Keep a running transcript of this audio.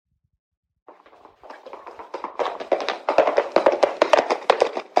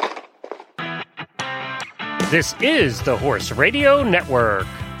This is the Horse Radio Network.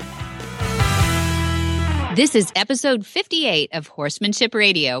 This is episode 58 of Horsemanship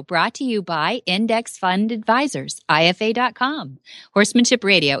Radio, brought to you by Index Fund Advisors, IFA.com. Horsemanship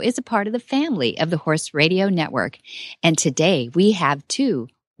Radio is a part of the family of the Horse Radio Network. And today we have two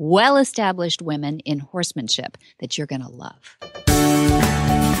well-established women in horsemanship that you're going to love.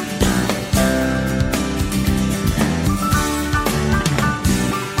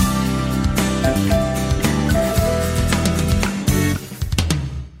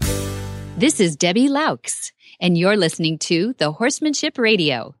 This is Debbie Laux, and you're listening to the Horsemanship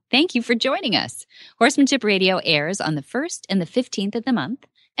Radio. Thank you for joining us. Horsemanship Radio airs on the 1st and the 15th of the month,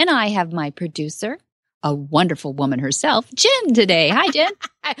 and I have my producer, a wonderful woman herself, Jen, today. Hi, Jen.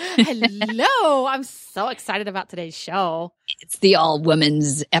 Hello. I'm so excited about today's show. It's the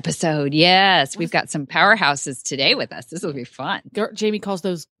all-women's episode. Yes, we've got some powerhouses today with us. This will be fun. Jamie calls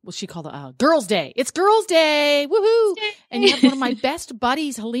those, what's she call the Girls' Day. It's Girls' Day. Woohoo. And you have one of my best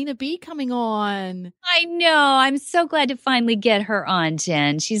buddies, Helena B, coming on. I know. I'm so glad to finally get her on,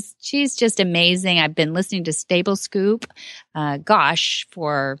 Jen. She's just amazing. I've been listening to Stable Scoop,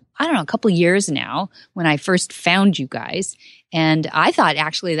 for, a couple of years now when I first found you guys. And I thought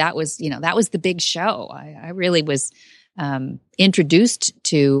actually that was the big show. I really was introduced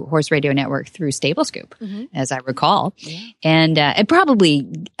to Horse Radio Network through Stable Scoop, as I recall. Yeah. And I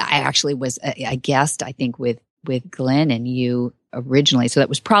actually was a guest, I think, with Glenn and you originally. So that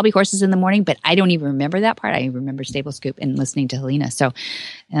was probably Horses in the Morning, but I don't even remember that part. I remember Stable Scoop and listening to Helena. So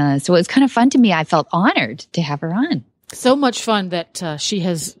it was kind of fun to me. I felt honored to have her on. So much fun that she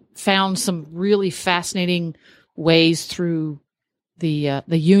has found some really fascinating ways through the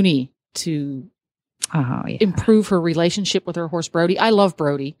uni to improve her relationship with her horse Brody. I love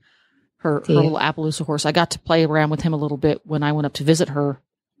Brody, her little Appaloosa horse. I got to play around with him a little bit when I went up to visit her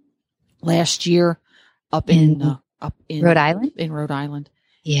last year up in Rhode Island. In Rhode Island,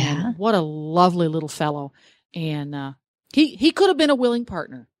 yeah. And what a lovely little fellow, and he could have been a willing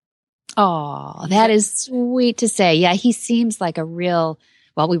partner. Oh, that is sweet to say. Yeah, he seems like a real.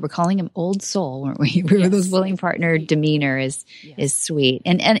 Well, we were calling him Old Soul, weren't we? This willing partner demeanor is sweet.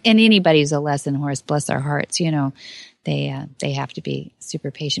 And anybody who's a lesson horse, bless their hearts, they have to be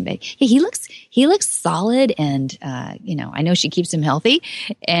super patient. But he looks solid, and I know she keeps him healthy.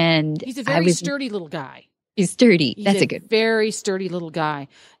 And he's a very sturdy little guy. He's sturdy. That's a good, very sturdy little guy,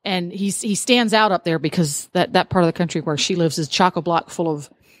 and he stands out up there because that part of the country where she lives is chock-a-block full of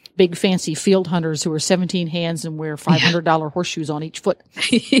big fancy field hunters who are 17 hands and wear $500 horseshoes on each foot.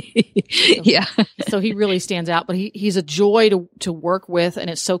 So he really stands out, but he's a joy to work with. And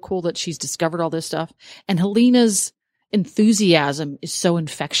it's so cool that she's discovered all this stuff. And Helena's enthusiasm is so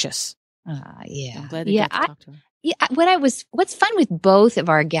infectious. I'm glad that you got to talk to her. Yeah, what's fun with both of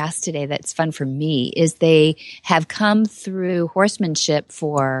our guests today that's fun for me is they have come through horsemanship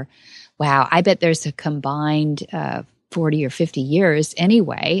for, I bet there's a combined, 40 or 50 years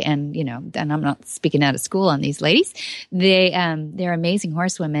anyway. And, and I'm not speaking out of school on these ladies. They're amazing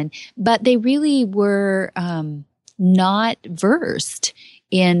horsewomen, but they really were, not versed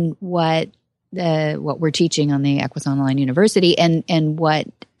in what we're teaching on the Equus Online University and what,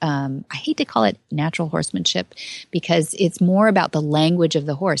 I hate to call it natural horsemanship because it's more about the language of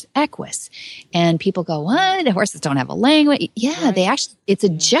the horse, equus. And people go, what? The horses don't have a language. Yeah, right. They actually, it's a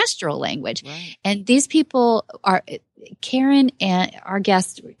gestural language. Right. And these people are, Karen and our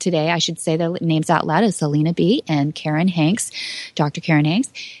guest today, I should say their names out loud, is Helena B. and Karen Hanks, Dr. Karen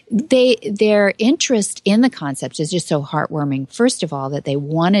Hanks. Their interest in the concept is just so heartwarming. First of all, that they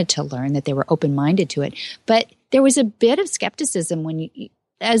wanted to learn, that they were open-minded to it. But there was a bit of skepticism when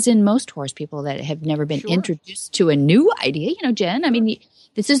as in most horse people that have never been introduced to a new idea, Jen, I mean,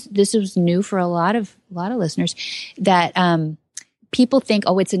 this is new for a lot of listeners that, people think,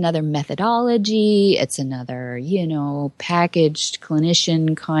 it's another methodology. It's another, packaged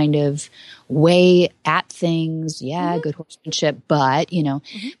clinician kind of way at things. Yeah, good horsemanship, but,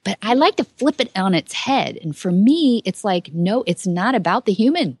 but I like to flip it on its head. And for me, it's like, no, it's not about the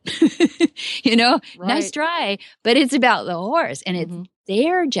human, nice try, but it's about the horse and it's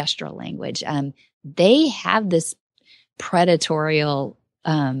their gestural language. They have this predatorial,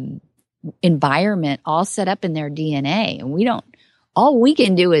 environment all set up in their DNA, and all we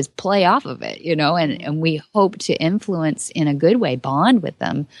can do is play off of it, and we hope to influence in a good way, bond with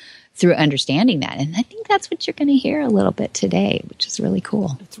them through understanding that. And I think that's what you're going to hear a little bit today, which is really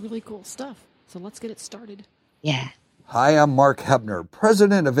cool. It's really cool stuff. So let's get it started. Yeah. Hi, I'm Mark Hebner,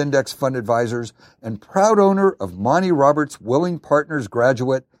 president of Index Fund Advisors and proud owner of Monty Roberts' Willing Partners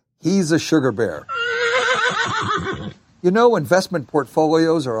graduate, He's a Sugar Bear. Investment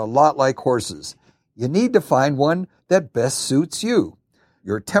portfolios are a lot like horses. You need to find one that best suits you,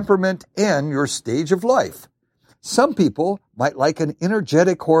 your temperament, and your stage of life. Some people might like an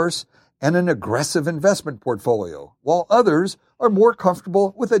energetic horse and an aggressive investment portfolio, while others are more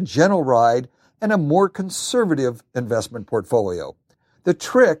comfortable with a gentle ride and a more conservative investment portfolio. The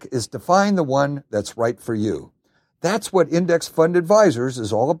trick is to find the one that's right for you. That's what Index Fund Advisors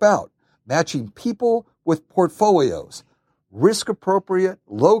is all about, matching people with portfolios, risk-appropriate,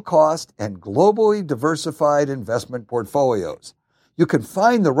 low-cost, and globally diversified investment portfolios. You can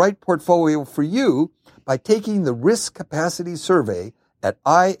find the right portfolio for you by taking the Risk Capacity Survey at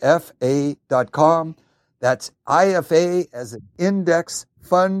IFA.com. That's IFA as in Index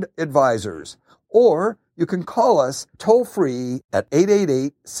Fund Advisors. Or you can call us toll-free at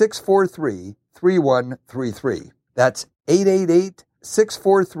 888-643-3133. That's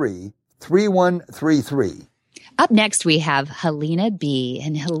 888-643-3133. Up next, we have Helena B.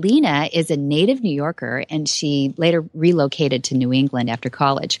 And Helena is a native New Yorker, and she later relocated to New England after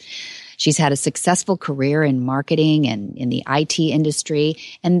college. She's had a successful career in marketing and in the IT industry,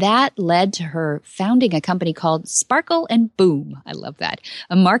 and that led to her founding a company called Sparkle and Boom. I love that.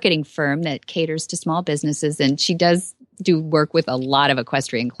 A marketing firm that caters to small businesses, and she does do work with a lot of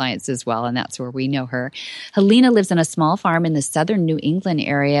equestrian clients as well, and that's where we know her. Helena lives on a small farm in the southern New England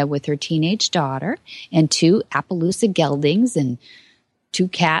area with her teenage daughter and 2 Appaloosa geldings and 2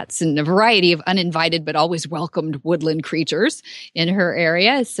 cats and a variety of uninvited but always welcomed woodland creatures in her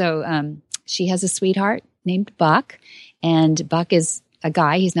area. So she has a sweetheart named Buck, and Buck is a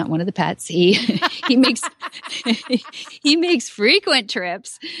guy. He's not one of the pets. He makes he makes frequent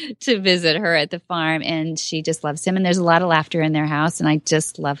trips to visit her at the farm, and she just loves him. And there's a lot of laughter in their house, and I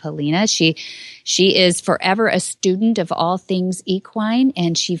just love Helena. She is forever a student of all things equine,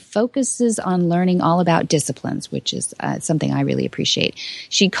 and she focuses on learning all about disciplines, which is something I really appreciate.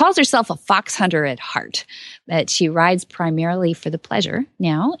 She calls herself a fox hunter at heart, but she rides primarily for the pleasure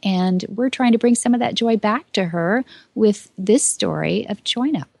now, and we're trying to bring some of that joy back to her with this story of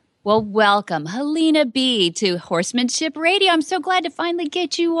Join Up. Well, welcome, Helena B. to Horsemanship Radio. I'm so glad to finally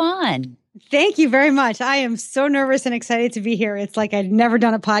get you on. Thank you very much. I am so nervous and excited to be here. It's like I'd never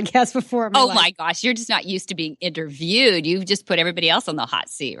done a podcast before in my life. My gosh, you're just not used to being interviewed. You've just put everybody else on the hot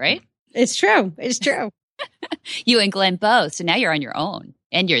seat, right? It's true. It's true. You and Glenn both. So now you're on your own,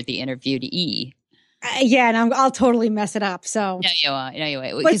 and you're the interviewee. Yeah, and I'll totally mess it up. So No, you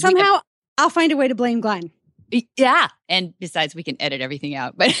won't. But somehow I'll find a way to blame Glenn. Yeah. And besides, we can edit everything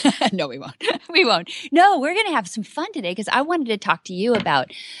out. But no, we won't. We won't. No, we're going to have some fun today because I wanted to talk to you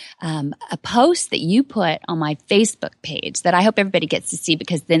about a post that you put on my Facebook page that I hope everybody gets to see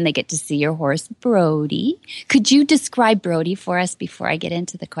because then they get to see your horse, Brody. Could you describe Brody for us before I get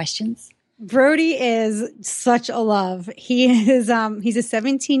into the questions? Brody is such a love. He is he's a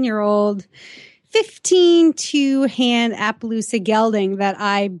 17-year-old 15 2-hand Appaloosa gelding that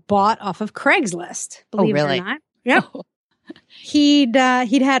I bought off of Craigslist. Believe it or not. Yep. Oh. He'd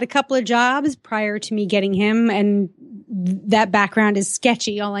had a couple of jobs prior to me getting him, and that background is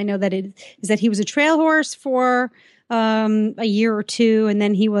sketchy. All I know is that he was a trail horse for a year or two, and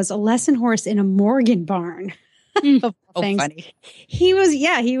then he was a lesson horse in a Morgan barn. Funny. He was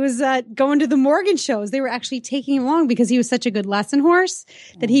going to the Morgan shows. They were actually taking him along because he was such a good lesson horse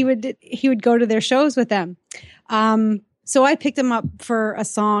that he would go to their shows with them. So I picked him up for a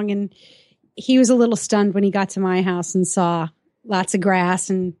song, and he was a little stunned when he got to my house and saw lots of grass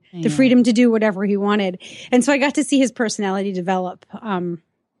and the freedom to do whatever he wanted. And so I got to see his personality develop,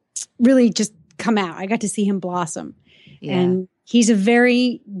 really just come out. I got to see him blossom. Yeah. And he's a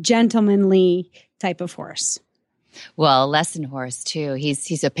very gentlemanly type of horse. Well, lesson horse too.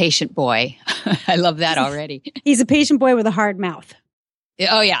 He's a patient boy. I love that already. He's a patient boy with a hard mouth.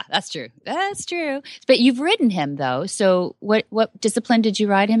 Oh yeah, that's true. That's true. But you've ridden him though. So what discipline did you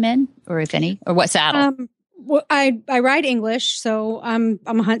ride him in, or if any, or what saddle? Well, I ride English, so I'm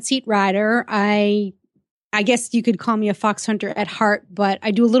a hunt seat rider. I guess you could call me a fox hunter at heart, but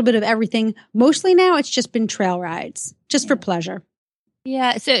I do a little bit of everything. Mostly now it's just been trail rides, just for pleasure.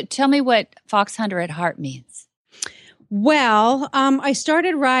 Yeah. So tell me what fox hunter at heart means. Well, I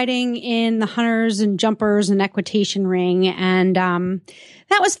started riding in the hunters and jumpers and equitation ring, and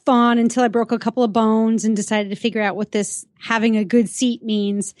that was fun until I broke a couple of bones and decided to figure out what this having a good seat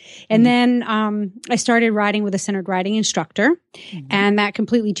means. And then I started riding with a centered riding instructor, and that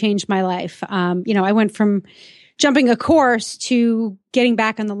completely changed my life. I went from jumping a course to getting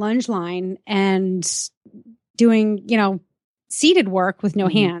back on the lunge line and doing, seated work with no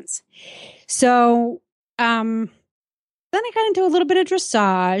hands. So, then I got into a little bit of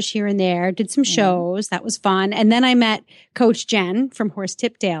dressage here and there, did some shows. That was fun. And then I met Coach Jen from Horse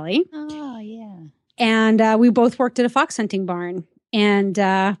Tip Daily. Oh, yeah. And we both worked at a fox hunting barn, and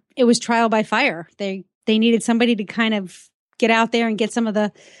it was trial by fire. They needed somebody to kind of get out there and get some of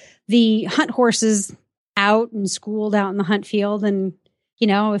the hunt horses out and schooled out in the hunt field. And, you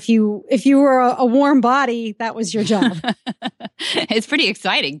know, if you were a warm body, that was your job. It's a pretty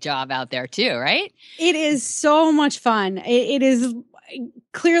exciting job out there too, right? It is so much fun. It is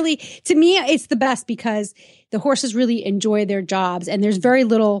clearly, to me, it's the best because the horses really enjoy their jobs and there's very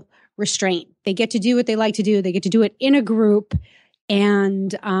little restraint. They get to do what they like to do. They get to do it in a group.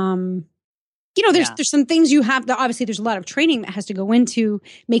 And, you know, there's some things you have. Obviously, there's a lot of training that has to go into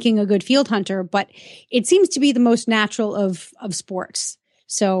making a good field hunter, but it seems to be the most natural of sports.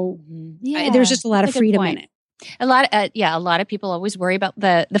 So there's just a lot of freedom in it. A lot of people always worry about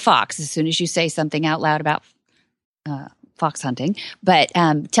the fox as soon as you say something out loud about fox hunting. But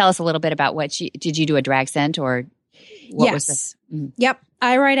tell us a little bit about did you do a drag scent or what was this? Yep.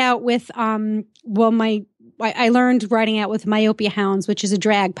 I ride out with, I learned riding out with myopia hounds, which is a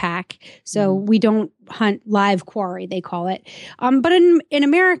drag pack. So we don't hunt live quarry, they call it. But in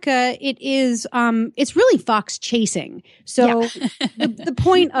America, it's really fox chasing. So the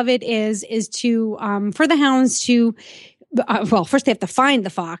point of it is to, for the hounds to, first they have to find the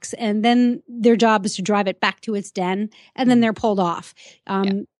fox and then their job is to drive it back to its den and then they're pulled off.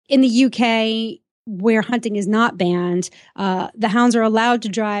 In the UK, where hunting is not banned, the hounds are allowed to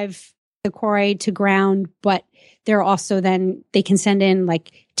drive the quarry to ground, but they're also they can send in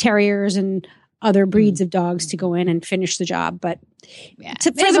like terriers and other breeds of dogs to go in and finish the job. But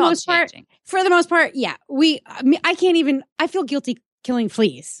for the most part, I feel guilty killing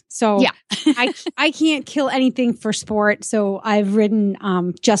fleas. So I can't kill anything for sport. So I've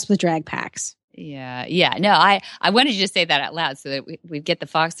ridden just with drag packs. Yeah. No, I wanted you to say that out loud so that we get the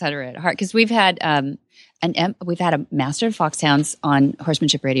fox hunter at heart, because we've had a master of foxhounds on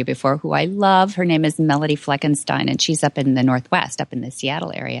Horsemanship Radio before, who I love. Her name is Melody Fleckenstein, and she's up in the Northwest, up in the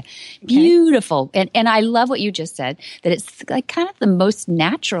Seattle area. Okay. Beautiful, and I love what you just said, that it's like kind of the most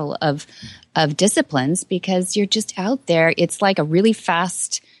natural of disciplines because you're just out there. It's like a really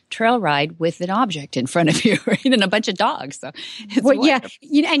fast trail ride with an object in front of you, right? And a bunch of dogs. So and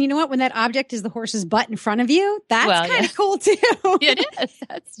you know what? When that object is the horse's butt in front of you, that's kind of cool too. It is.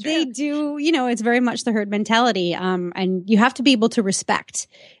 That's true. They do, it's very much the herd mentality. And you have to be able to respect.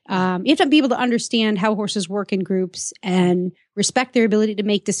 You have to be able to understand how horses work in groups and respect their ability to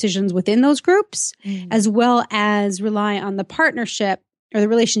make decisions within those groups, as well as rely on the partnership or the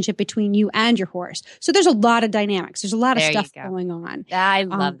relationship between you and your horse. So there's a lot of dynamics. There's a lot of stuff going on. I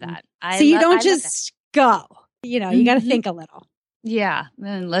love that. So you don't just go. You got to think a little. Yeah,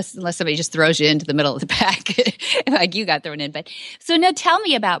 unless somebody just throws you into the middle of the pack, like you got thrown in. But so now tell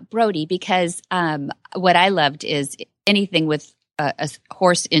me about Brody, because what I loved is anything with a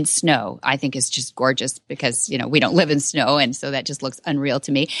horse in snow, I think is just gorgeous because, we don't live in snow. And so that just looks unreal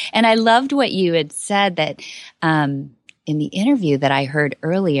to me. And I loved what you had said that in the interview that I heard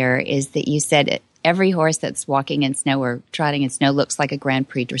earlier is that you said every horse that's walking in snow or trotting in snow looks like a Grand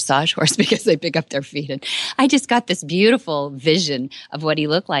Prix dressage horse because they pick up their feet. And I just got this beautiful vision of what he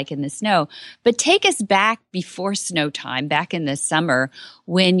looked like in the snow. But take us back before snow time, back in the summer,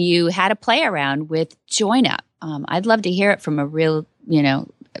 when you had a play around with Join Up. I'd love to hear it from a real,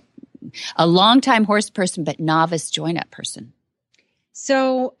 a longtime horse person, but novice Join Up person.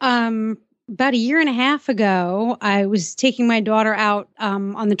 So, about a year and a half ago, I was taking my daughter out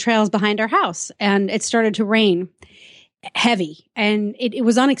on the trails behind our house, and it started to rain heavy, and it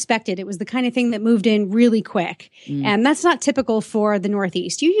was unexpected. It was the kind of thing that moved in really quick, and that's not typical for the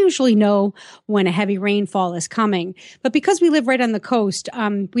Northeast. You usually know when a heavy rainfall is coming, but because we live right on the coast,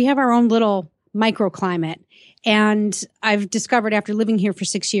 we have our own little microclimate. And I've discovered after living here for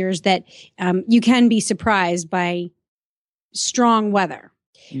 6 years that you can be surprised by strong weather.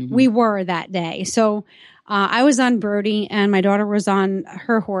 We were that day. So I was on Brody and my daughter was on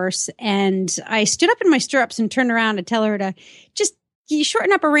her horse. And I stood up in my stirrups and turned around to tell her to just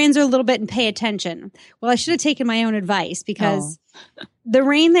shorten up her reins a little bit and pay attention. Well, I should have taken my own advice because the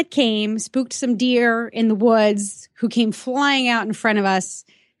rain that came spooked some deer in the woods who came flying out in front of us,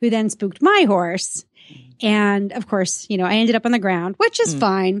 who then spooked my horse. And of course, I ended up on the ground, which is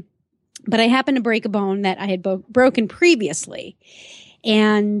fine. But I happened to break a bone that I had broken previously.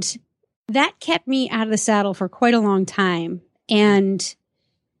 And that kept me out of the saddle for quite a long time. And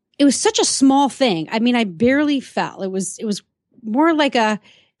it was such a small thing. I mean, I barely fell. It was more like an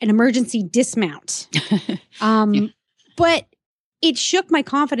emergency dismount. But it shook my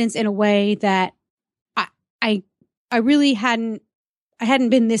confidence in a way that I really hadn't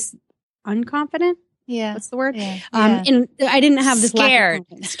been this unconfident Yeah. What's the word? Yeah. And I didn't have this scared.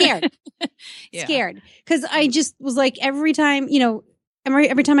 Scared. Scared. Because I just was like, every time,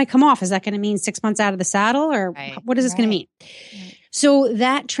 every time I come off, is that going to mean 6 months out of the saddle, or what is this going to mean? Right. So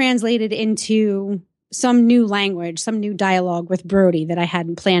that translated into some new language, some new dialogue with Brody that I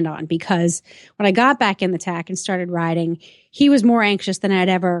hadn't planned on, because when I got back in the tack and started riding, he was more anxious than I'd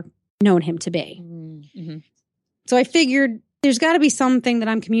ever known him to be. Mm-hmm. So I figured there's got to be something that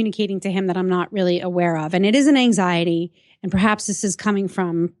I'm communicating to him that I'm not really aware of. And it is an anxiety. And perhaps this is coming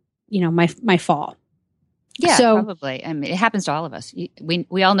from, my fall. Yeah, so, probably. I mean, it happens to all of us.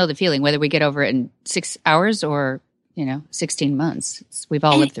 We all know the feeling, whether we get over it in 6 hours or, 16 months. We've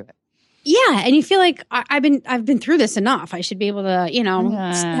all lived through it. Yeah. And you feel like I've been through this enough. I should be able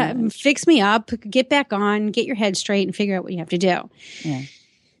to, fix me up, get back on, get your head straight, and figure out what you have to do. Yeah.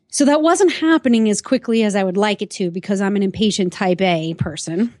 So that wasn't happening as quickly as I would like it to, because I'm an impatient type A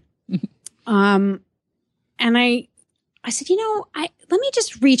person. And I said, let me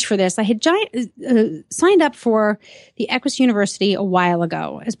just reach for this. I had signed up for the Equus University a while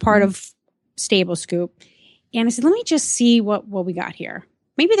ago as part of Stable Scoop. And I said, let me just see what we got here.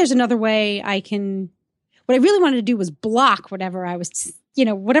 Maybe there's another way I can. What I really wanted to do was block whatever I was,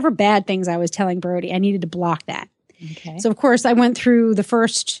 whatever bad things I was telling Brody. I needed to block that. Okay. So, of course, I went through the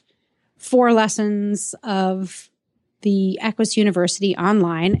first 4 lessons of the Equus University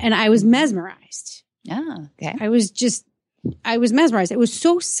online, and I was mesmerized. Oh, okay. I was mesmerized. It was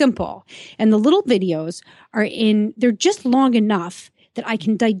so simple. And the little videos they're just long enough that I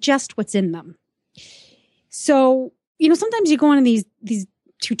can digest what's in them. So, sometimes you go on these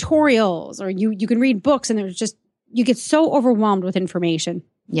tutorials, or you can read books, and you get so overwhelmed with information.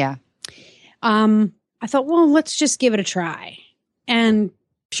 Yeah. I thought, well, let's just give it a try. And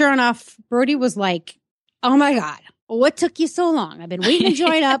sure enough, Brody was like, oh my God, what took you so long? I've been waiting to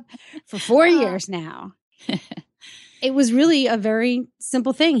join up for 4 years now. It was really a very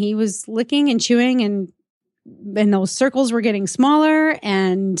simple thing. He was licking and chewing, and those circles were getting smaller,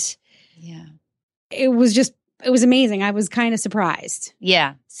 and it was amazing. I was kind of surprised.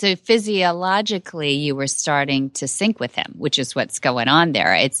 Yeah. So physiologically, you were starting to sync with him, which is what's going on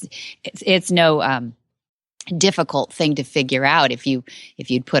there. It's no difficult thing to figure out. If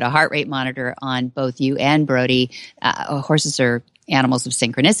you'd put a heart rate monitor on both you and Brody, horses are animals of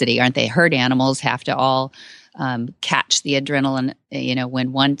synchronicity, aren't they? Herd animals have to all catch the adrenaline.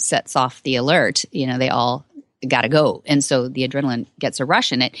 When one sets off the alert, they all got to go. And so the adrenaline gets a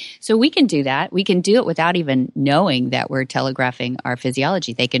rush in it. So we can do that. We can do it without even knowing that we're telegraphing our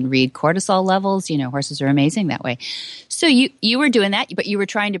physiology. They can read cortisol levels. Horses are amazing that way. So you were doing that, but you were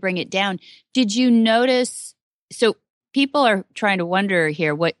trying to bring it down. Did you notice? So people are trying to wonder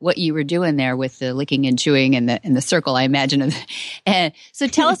here what you were doing there with the licking and chewing and the circle, I imagine. And so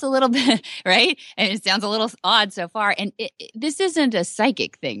tell us a little bit, right? And it sounds a little odd so far. And this isn't a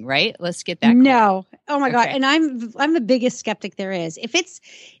psychic thing, right? Let's get that clear. No. Oh my God. And I'm the biggest skeptic there is.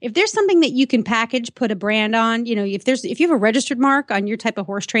 If there's something that you can package, put a brand on, if you have a registered mark on your type of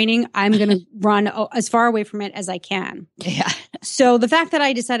horse training, I'm going to run as far away from it as I can. Yeah. So the fact that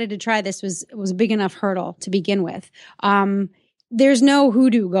I decided to try this was a big enough hurdle to begin with. There's no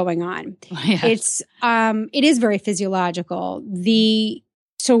hoodoo going on. Yes. It is very physiological.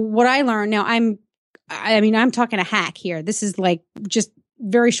 So what I learned now, I'm talking a hack here. This is like just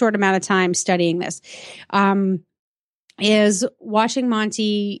very short amount of time studying this, is watching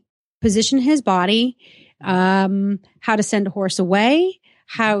Monty position his body, how to send a horse away,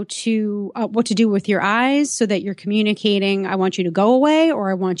 what to do with your eyes so that you're communicating, I want you to go away,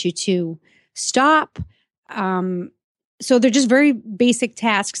 or I want you to stop. So they're just very basic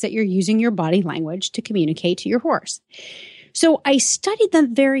tasks that you're using your body language to communicate to your horse. So I studied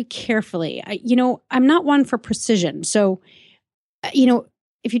them very carefully. I'm not one for precision. So,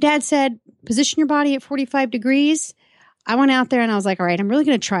 if your dad said, position your body at 45 degrees, I went out there and I was like, all right, I'm really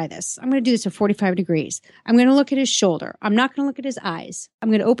going to try this. I'm going to do this at 45 degrees. I'm going to look at his shoulder. I'm not going to look at his eyes. I'm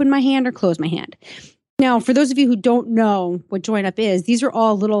going to open my hand or close my hand. Now, for those of you who don't know what join up is, these are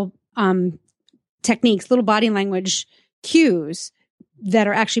all little techniques, little body language cues that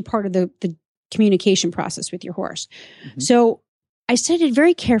are actually part of the communication process with your horse. Mm-hmm. So I studied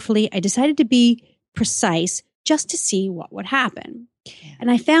very carefully. I decided to be precise just to see what would happen. Yeah.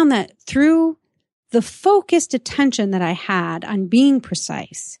 And I found that through the focused attention that I had on being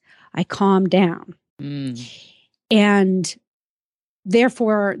precise, I calmed down. And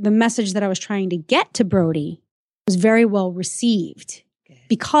therefore, the message that I was trying to get to Brody was very well received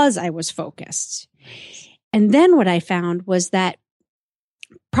because I was focused. And then what I found was that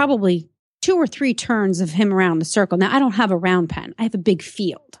probably 2 or 3 turns of him around the circle. Now, I don't have a round pen. I have a big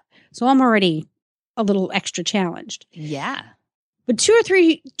field. So I'm already a little extra challenged. Yeah. But two or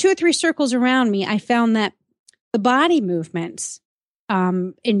three circles around me, I found that the body movements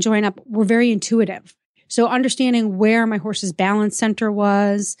in Join Up were very intuitive. So understanding where my horse's balance center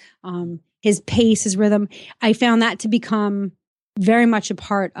was, his pace, his rhythm, I found that to become very much a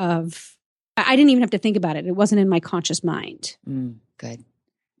part of, I didn't even have to think about it. It wasn't in my conscious mind. Good.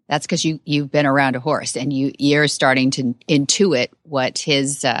 That's because you've been around a horse and you're starting to intuit what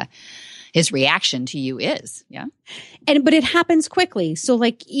his reaction to you is. Yeah. But it happens quickly. So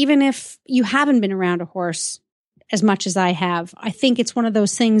like, even if you haven't been around a horse as much as I have, I think it's one of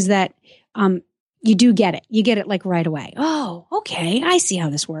those things that, you do get it. You get it like right away. Oh, okay. I see how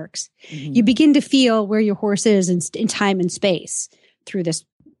this works. Mm-hmm. You begin to feel where your horse is in time and space through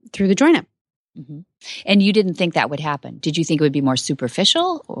the Join Up. Mm-hmm. And you didn't think that would happen. Did you think it would be more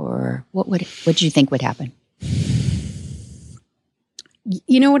superficial, or what did you think would happen?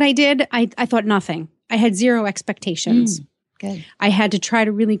 You know what I did? I thought nothing. I had zero expectations. Good. I had to try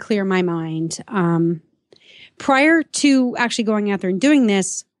to really clear my mind. Prior to actually going out there and doing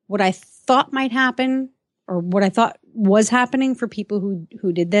this, what I thought might happen, or what I thought was happening for people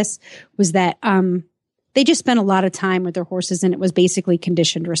who did this, was that they just spent a lot of time with their horses, and it was basically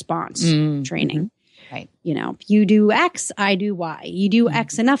conditioned response training. Mm-hmm. Right. You know, you do X, I do Y. You do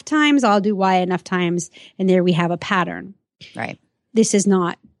X enough times, I'll do Y enough times, and there we have a pattern. Right. This is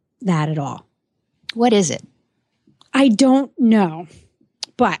not that at all. What is it? I don't know,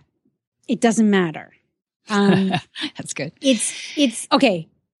 but it doesn't matter. That's good. It's okay.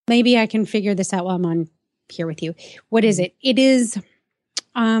 Maybe I can figure this out while I'm on here with you. What is it? It is,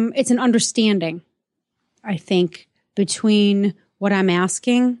 it's an understanding, I think, between what I'm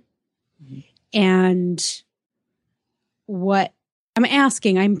asking and what I'm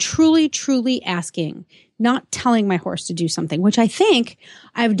asking. I'm truly, truly asking, not telling my horse to do something, which I think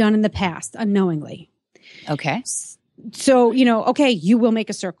I've done in the past unknowingly. Okay. So, okay, you will make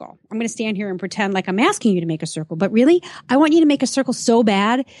a circle. I'm going to stand here and pretend like I'm asking you to make a circle. But really, I want you to make a circle so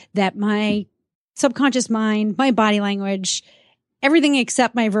bad that my subconscious mind, my body language, everything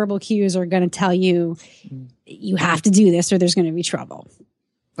except my verbal cues are going to tell you, you have to do this or there's going to be trouble.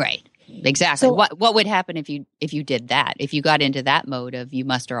 Right. Exactly. So, what would happen if you did that? If you got into that mode of you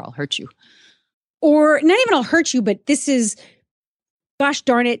must or I'll hurt you? Or not even I'll hurt you, but this is, gosh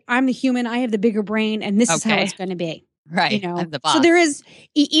darn it, I'm the human, I have the bigger brain, and this is how it's going to be. Right. I'm the boss. So there is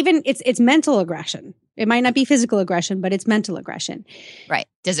even it's mental aggression. It might not be physical aggression, but it's mental aggression. Right.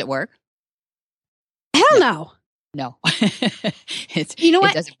 Does it work? Hell no. No. You know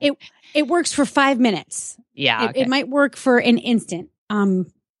what? It works for 5 minutes. Yeah. It might work for an instant.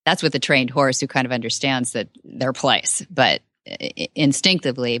 That's with a trained horse who kind of understands that their place, but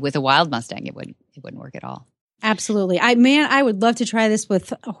instinctively with a wild Mustang, it wouldn't work at all. Absolutely. I would love to try this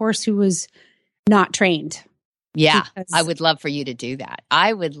with a horse who was not trained. Yeah, I would love for you to do that.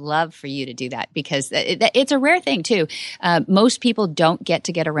 Because it's a rare thing too. Most people don't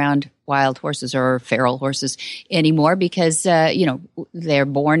get around wild horses or feral horses anymore because, they're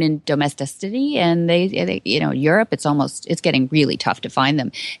born in domesticity, and they Europe, it's getting really tough to find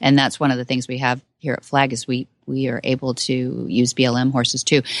them. And that's one of the things we have here at Flag is we are able to use BLM horses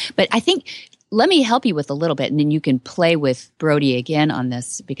too. But I think, let me help you with a little bit, and then you can play with Brody again on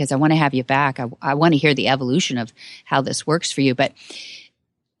this because I want to have you back. I want to hear the evolution of how this works for you. But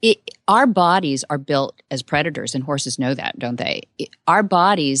our bodies are built as predators, and horses know that, don't they? Our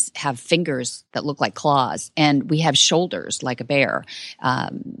bodies have fingers that look like claws, and we have shoulders like a bear,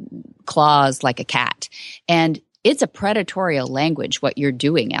 claws like a cat. And it's a predatorial language, what you're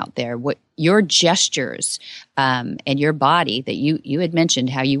doing out there, what your gestures and your body that you had mentioned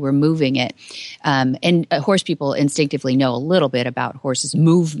how you were moving it. And horse people instinctively know a little bit about horses'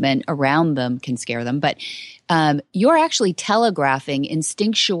 movement around them can scare them. But you're actually telegraphing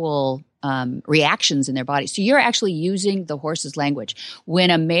instinctual reactions in their body. So you're actually using the horse's language. When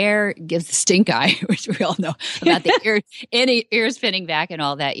a mare gives the stink eye, which we all know about the ears spinning back and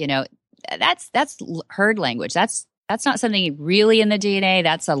all that, that's herd language. That's not something really in the DNA.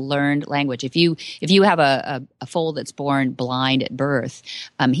 That's a learned language. If you have a foal that's born blind at birth,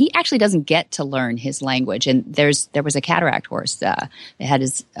 he actually doesn't get to learn his language. And there was a cataract horse that had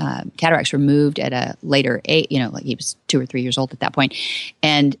his cataracts removed at a later age. Like he was 2 or 3 years old at that point,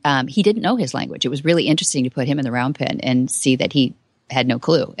 and he didn't know his language. It was really interesting to put him in the round pen and see that he had no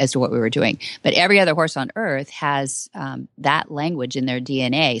clue as to what we were doing. But every other horse on earth has that language in their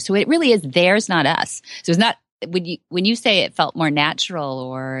DNA. So it really is theirs, not us. So it's not, when you say it felt more natural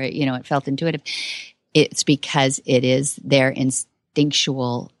or, it felt intuitive, it's because it is their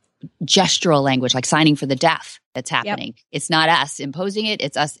instinctual gestural language, like signing for the deaf that's happening. Yep. It's not us imposing it.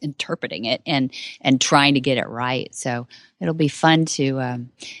 It's us interpreting it and trying to get it right. So it'll be fun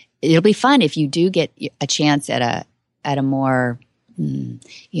if you do get a chance at a more,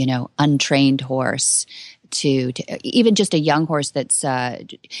 untrained horse to even just a young horse that's,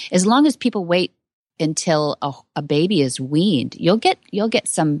 as long as people wait until a baby is weaned, you'll get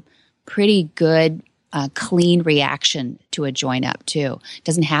some pretty good, clean reaction to a join up too. It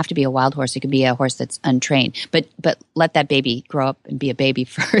doesn't have to be a wild horse. It could be a horse that's untrained, but let that baby grow up and be a baby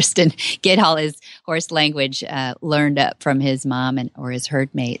first and get all his horse language learned up from his mom or his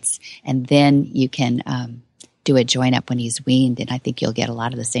herd mates. And then you can do a join up when he's weaned. And I think you'll get a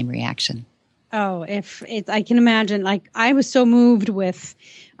lot of the same reaction. Oh, I can imagine, like, I was so moved with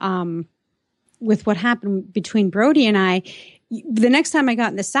what happened between Brody and I. The next time I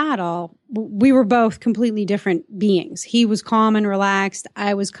got in the saddle, we were both completely different beings. He was calm and relaxed.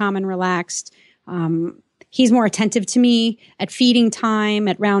 I was calm and relaxed. He's more attentive to me at feeding time,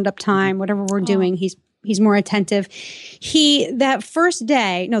 at roundup time, whatever we're doing. He's more attentive.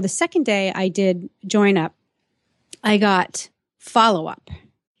 The second day I did join up, I got follow up.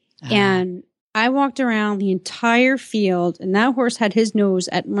 And I walked around the entire field, and that horse had his nose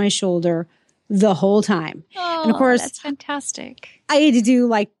at my shoulder the whole time. Oh, and of course, that's fantastic. I had to do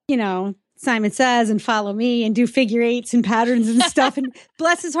Simon Says and follow me and do figure eights and patterns and stuff. And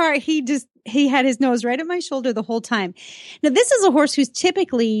bless his heart, he had his nose right at my shoulder the whole time. Now, this is a horse who's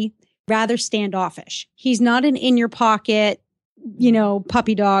typically rather standoffish. He's not an in your pocket,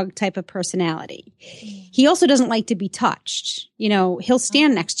 puppy dog type of personality. He also doesn't like to be touched. He'll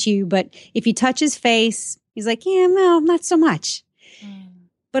stand next to you, but if you touch his face, he's like, yeah, no, not so much.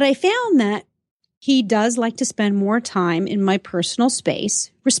 But I found that he does like to spend more time in my personal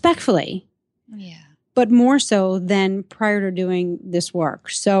space, respectfully. Yeah. But more so than prior to doing this work.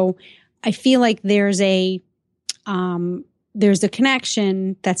 So I feel like there's a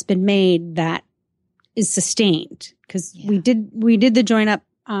connection that's been made that is sustained, because we did the join up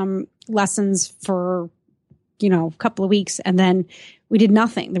lessons for a couple of weeks, and then we did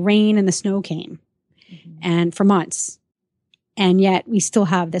nothing. The rain and the snow came, and for months, and yet we still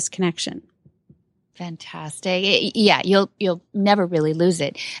have this connection. Fantastic. Yeah, you'll never really lose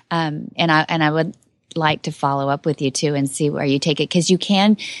it. And I would like to follow up with you too and see where you take it, because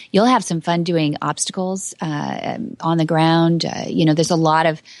you'll have some fun doing obstacles on the ground. There's a lot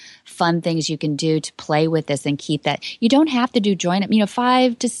of fun things you can do to play with this and keep that. You don't have to do join up.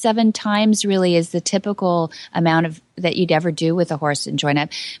 5 to 7 times really is the typical amount of that you'd ever do with a horse in join up.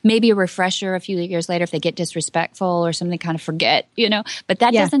 Maybe a refresher a few years later if they get disrespectful or something, kind of forget, but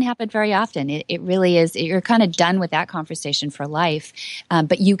that doesn't happen very often. It really is. You're kind of done with that conversation for life.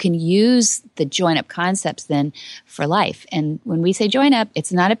 But you can use the join up concepts then for life. And when we say join up,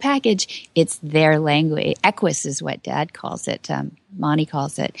 it's not a package. It's their language. Equus is what Dad calls it. Monty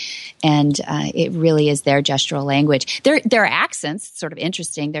calls it. And it really is their gestural language. There are accents, sort of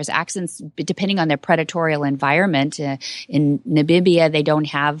interesting. There's accents depending on their predatorial environment. In Namibia, they don't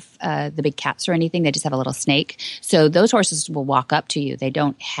have the big cats or anything. They just have a little snake. So those horses will walk up to you. They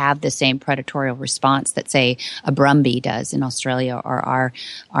don't have the same predatorial response that, say, a Brumby does in Australia or our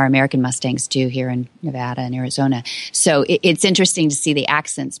American Mustangs do here in Nevada and Arizona. So it's interesting to see the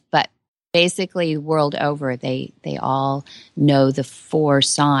accents, but basically, world over, they all know the 4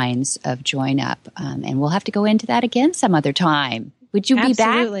 signs of join up, and we'll have to go into that again some other time. Would you be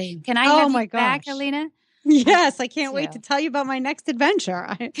back? Can I have you back, Alina? Yes, I can't wait to tell you about my next adventure,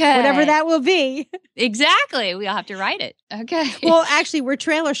 whatever that will be. Exactly. We'll have to write it. Okay. Well, actually, we're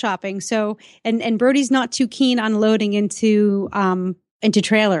trailer shopping, so and Brody's not too keen on loading into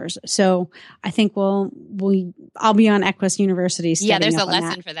trailers. So I think I'll be on Equus University. Yeah, there's a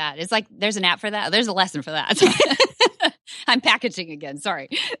lesson for that. It's like there's an app for that. There's a lesson for that. I'm packaging again. Sorry.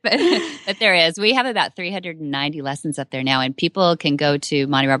 But there is. We have about 390 lessons up there now, and people can go to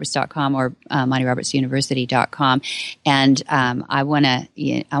MontyRoberts.com or MontyRobertsUniversity.com. And I want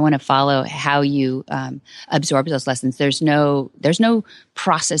to follow how you absorb those lessons. There's no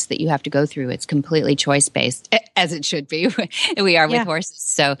process that you have to go through. It's completely choice-based, as it should be. We are with horses.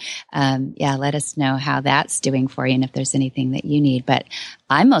 So, let us know how that's doing for you and if there's anything that you need. But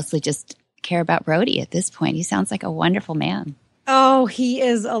I mostly just care about Brody at this point. He sounds like a wonderful man. Oh, he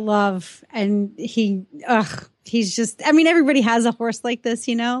is a love. And he's just, everybody has a horse like this,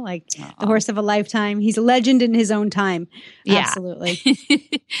 like the horse of a lifetime. He's a legend in his own time. Yeah. Absolutely.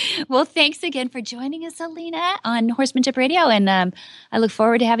 Well, thanks again for joining us, Alina, on Horsemanship Radio. And I look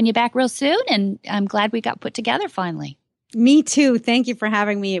forward to having you back real soon. And I'm glad we got put together finally. Me too. Thank you for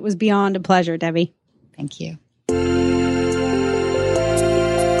having me. It was beyond a pleasure, Debbie. Thank you.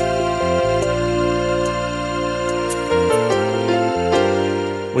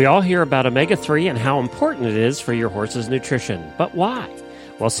 We all hear about omega-3 and how important it is for your horse's nutrition. But why?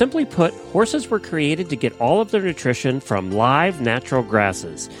 Well, simply put, horses were created to get all of their nutrition from live, natural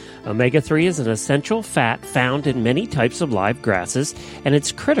grasses. Omega-3 is an essential fat found in many types of live grasses, and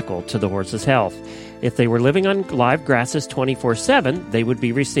it's critical to the horse's health. If they were living on live grasses 24/7, they would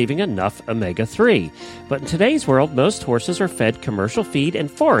be receiving enough omega-3. But in today's world, most horses are fed commercial feed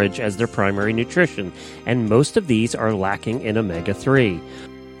and forage as their primary nutrition, and most of these are lacking in omega-3.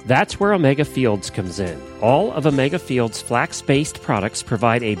 That's where Omega Fields comes in. All of Omega Fields' flax-based products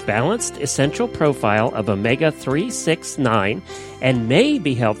provide a balanced, essential profile of omega-3, 6, 9, and may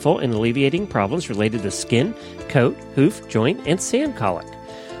be helpful in alleviating problems related to skin, coat, hoof, joint, and sand colic.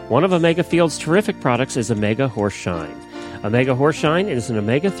 One of Omega Fields' terrific products is Omega Horseshine. Omega Horseshine is an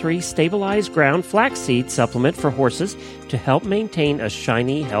omega-3 stabilized ground flaxseed supplement for horses to help maintain a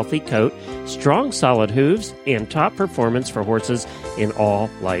shiny, healthy coat, strong, solid hooves, and top performance for horses in all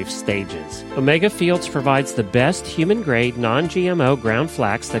life stages. Omega Fields provides the best human-grade, non-GMO ground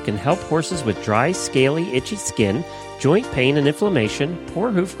flax that can help horses with dry, scaly, itchy skin, joint pain and inflammation, poor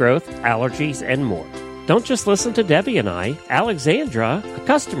hoof growth, allergies, and more. Don't just listen to Debbie and I. Alexandra, a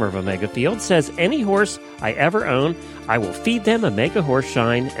customer of Omega Fields, says any horse I ever own, I will feed them Omega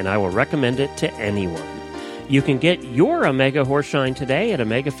Horseshine, and I will recommend it to anyone. You can get your Omega Horseshine today at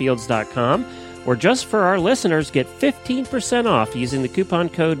omegafields.com, or just for our listeners, get 15% off using the coupon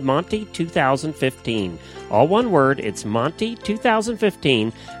code Monty2015. All one word, it's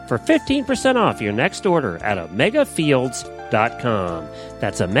Monty2015 for 15% off your next order at omegafields.com.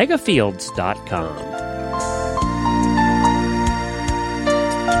 That's omegafields.com.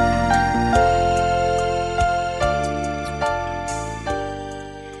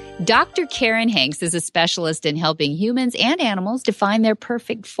 Dr. Karen Hanks is a specialist in helping humans and animals to find their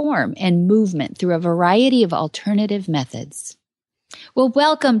perfect form and movement through a variety of alternative methods. Well,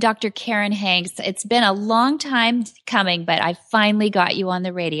 welcome, Dr. Karen Hanks. It's been a long time coming, but I finally got you on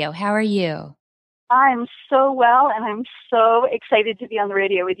the radio. How are you? I'm so well, and I'm so excited to be on the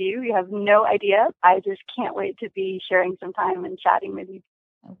radio with you. You have no idea. I just can't wait to be sharing some time and chatting with you.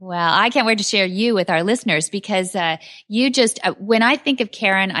 Well, I can't wait to share you with our listeners because you just, when I think of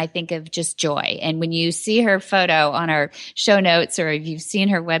Karen, I think of just joy. And when you see her photo on our show notes or if you've seen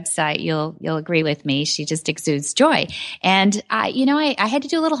her website, you'll agree with me. She just exudes joy. And I had to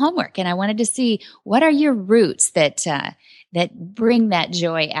do a little homework and I wanted to see what are your roots that bring that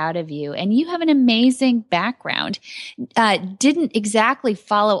joy out of you. And you have an amazing background. Didn't exactly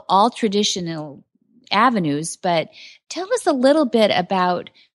follow all traditional avenues, but tell us a little bit about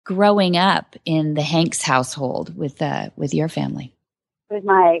growing up in the Hanks household with your family. With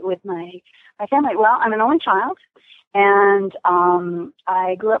my family, well, I'm an only child, and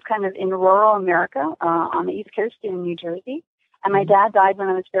I grew up kind of in rural America on the East Coast in New Jersey. And my dad died when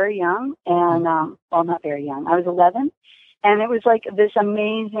I was very young, and well, not very young. I was 11, and it was like this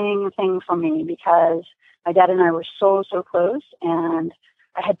amazing thing for me because my dad and I were so close, and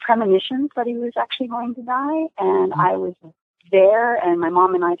I had premonitions that he was actually going to die, and I was there, and my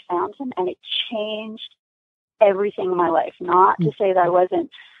mom and I found him, and it changed everything in my life. Not to say that I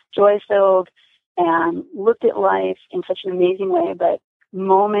wasn't joy-filled and looked at life in such an amazing way, but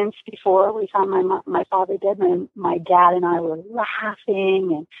moments before we found my father dead, my dad and I were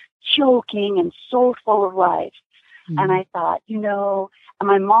laughing and joking and so full of life. Mm-hmm. And I thought, and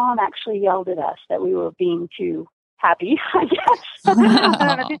my mom actually yelled at us that we were being too happy, I guess.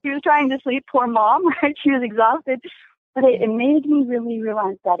 She was trying to sleep, poor mom, right? She was exhausted. But it made me really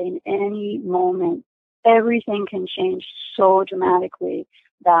realize that in any moment, everything can change so dramatically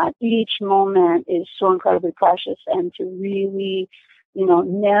that each moment is so incredibly precious, and to really,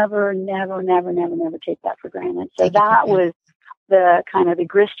 never take that for granted. So that was the kind of the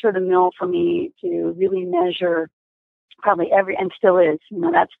grist for the mill for me to really measure probably and still is,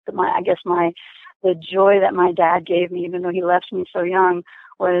 that's the joy that my dad gave me, even though he left me so young,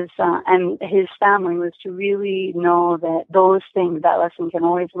 was, and his family, was to really know that those things, that lesson can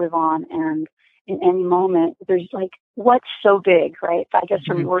always live on. And in any moment, there's like, what's so big, right? I guess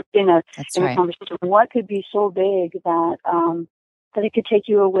we're in a conversation, what could be so big that it could take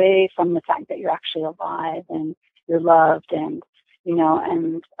you away from the fact that you're actually alive and you're loved, and, so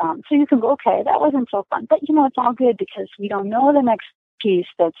you can go, okay, that wasn't so fun, but it's all good because we don't know the next piece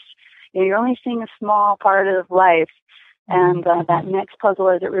that's, you're only seeing a small part of life, and that next puzzle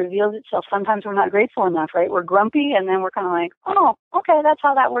as it reveals itself. Sometimes we're not grateful enough, right? We're grumpy, and then we're kind of like, oh, okay, that's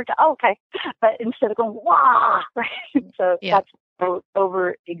how that worked out. Oh, okay. But instead of going, wow, right? So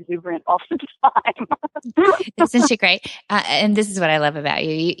over exuberant all the time. Isn't she great? And this is what I love about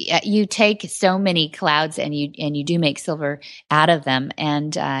you. You take so many clouds and you do make silver out of them.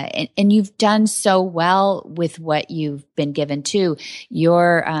 And you've done so well with what you've been given too.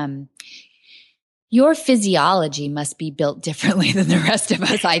 Your physiology must be built differently than the rest of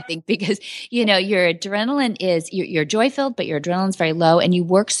us, I think, because, your adrenaline you're joy filled, but your adrenaline's very low, and you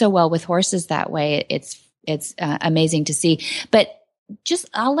work so well with horses that way. It's amazing to see. But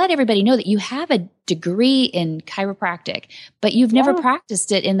I'll let everybody know that you have a degree in chiropractic, but you've never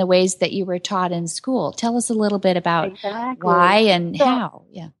practiced it in the ways that you were taught in school. Tell us a little bit about why and how.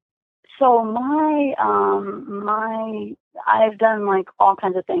 Yeah. So I've done like all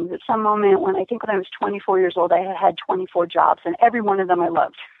kinds of things. At some moment when I was 24 years old, I had 24 jobs, and every one of them I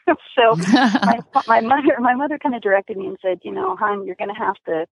loved. So my mother kind of directed me and said, hon, you're going to have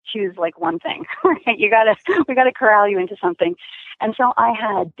to choose like one thing. Right? We got to corral you into something. And so I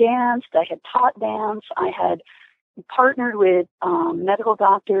had danced, I had taught dance, I had partnered with medical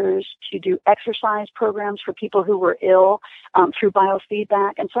doctors to do exercise programs for people who were ill through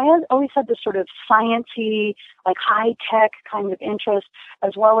biofeedback. And so I always had this sort of sciencey, like high-tech kind of interest,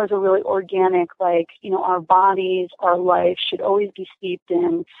 as well as a really organic, like, our bodies, our life should always be steeped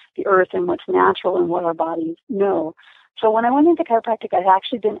in the earth and what's natural and what our bodies know. So when I went into chiropractic, I'd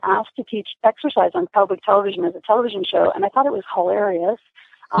actually been asked to teach exercise on public television as a television show, and I thought it was hilarious.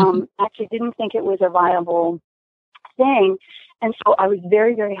 Actually didn't think it was a viable thing. And so I was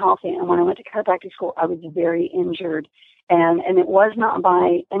very, very healthy. And when I went to chiropractic school, I was very injured. And it was not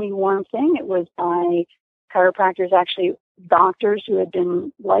by any one thing. It was by chiropractors, actually doctors who had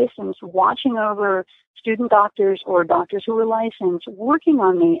been licensed, watching over student doctors or doctors who were licensed, working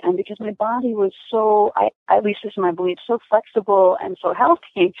on me. And because my body was so, at least this is my belief, so flexible and so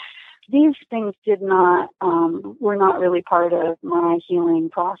healthy, these things were not really part of my healing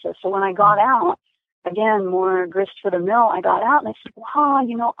process. So when I got out, again, more grist for the mill, I got out and I said, wow,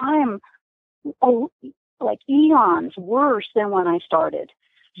 I'm like eons worse than when I started.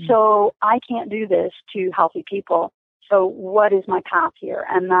 So I can't do this to healthy people. So what is my path here?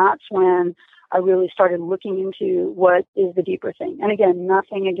 And that's when I really started looking into what is the deeper thing. And again,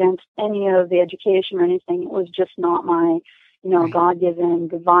 nothing against any of the education or anything. It was just not my, God-given,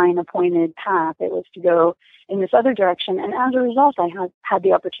 divine appointed path. It was to go in this other direction. And as a result, I had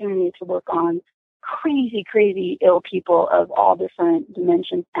the opportunity to work on crazy, crazy ill people of all different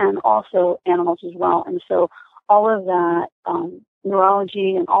dimensions and also animals as well. And so all of that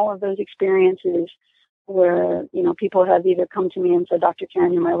neurology and all of those experiences where, people have either come to me and said, Dr.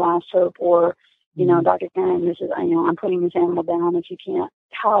 Karen, you're my last hope, or, Dr. Karen, I'm putting this animal down if you can't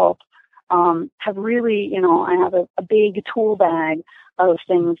help, have really, I have a big tool bag of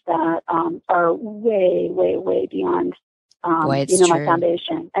things that are way, way, way beyond my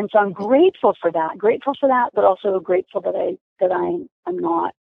foundation. And so I'm grateful for that, but also grateful that I'm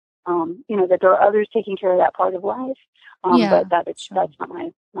not, that there are others taking care of that part of life. But that's not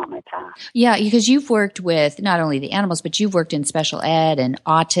my path. Yeah, because you've worked with not only the animals, but you've worked in special ed and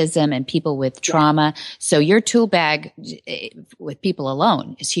autism and people with trauma. Yeah. So your tool bag with people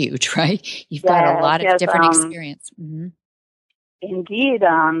alone is huge, right? You've got a lot of different experience. Mm-hmm. Indeed,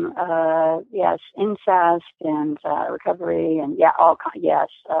 yes, incest and recovery, and all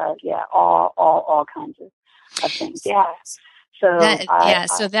kinds of things. Yeah. So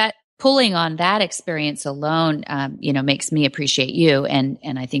that pulling on that experience alone, makes me appreciate you, and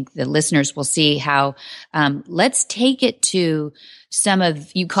I think the listeners will see how. Let's take it to some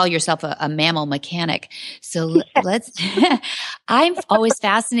of you call yourself a mammal mechanic, so let's. I'm always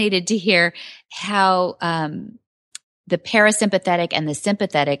fascinated to hear how. The parasympathetic and the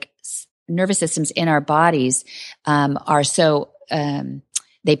sympathetic nervous systems in our bodies are so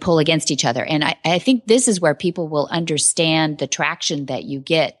they pull against each other. And I think this is where people will understand the traction that you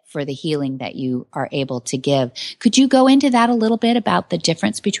get for the healing that you are able to give. Could you go into that a little bit about the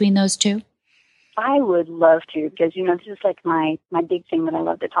difference between those two? I would love to, because, this is like my big thing that I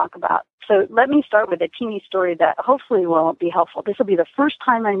love to talk about. So let me start with a teeny story that hopefully will be helpful. This will be the first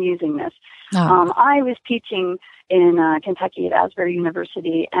time I'm using this. Oh. I was teaching in Kentucky at Asbury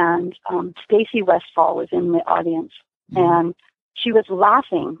University, and Stacy Westfall was in the audience, and she was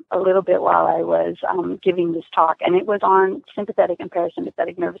laughing a little bit while I was giving this talk, and it was on sympathetic and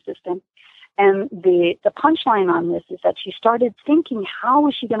parasympathetic nervous system. And the punchline on this is that she started thinking, how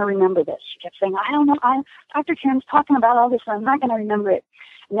was she going to remember this? She kept saying, I don't know, Dr. Karen's talking about all this, and I'm not going to remember it.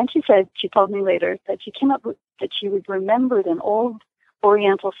 And then she told me later that she came up with that she would remembered an old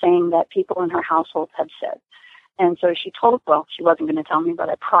Oriental saying that people in her household had said. And so she wasn't going to tell me, but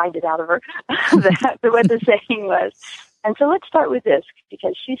I pried it out of her, what the saying was. And so let's start with this,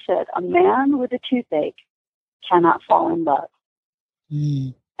 because she said, a man with a toothache cannot fall in love.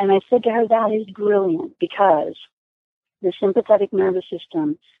 And I said to her, that is brilliant, because the sympathetic nervous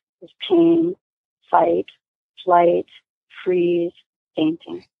system is pain, fight, flight, freeze,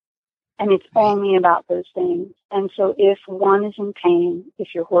 fainting. And it's only about those things. And so if one is in pain,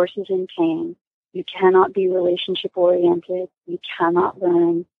 if your horse is in pain, you cannot be relationship oriented. You cannot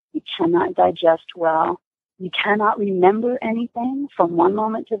learn. You cannot digest well. You cannot remember anything from one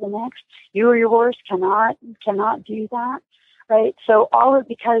moment to the next. You or your horse cannot do that, right? So all of,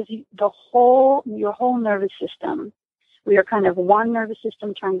 because your whole nervous system, we are kind of one nervous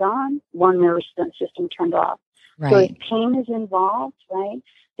system turned on, one nervous system turned off. Right. So if pain is involved, right?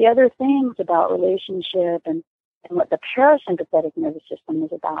 The other things about relationship and what the parasympathetic nervous system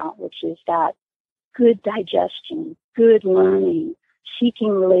is about, which is that good digestion, good learning, seeking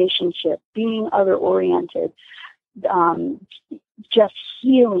relationship, being other-oriented, just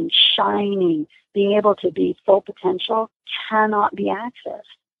healing, shining, being able to be full potential, cannot be accessed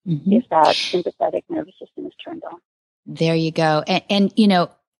if that sympathetic nervous system is turned on. There you go. And you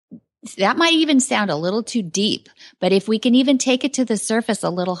know, that might even sound a little too deep, but if we can even take it to the surface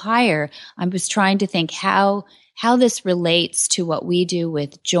a little higher, I was trying to think how this relates to what we do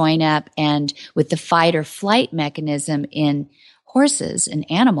with join up and with the fight or flight mechanism in horses and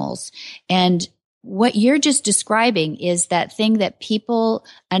animals. And what you're just describing is that thing that people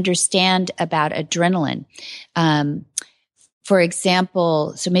understand about adrenaline. For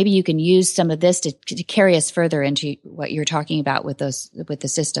example, so maybe you can use some of this to carry us further into what you're talking about with the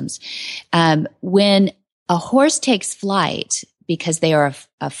systems. When a horse takes flight, because they are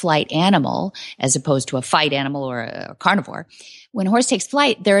a flight animal as opposed to a fight animal or a carnivore, when a horse takes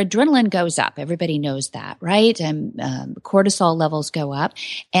flight, their adrenaline goes up. Everybody knows that, right? And cortisol levels go up,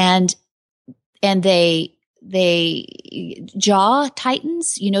 and they jaw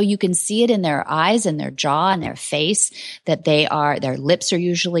tightens. You know, you can see it in their eyes and their jaw and their face that their lips are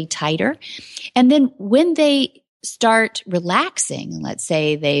usually tighter. And then when they start relaxing, let's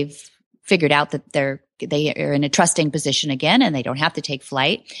say they've figured out that they are in a trusting position again and they don't have to take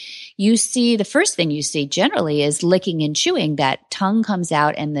flight, the first thing you see generally is licking and chewing. That tongue comes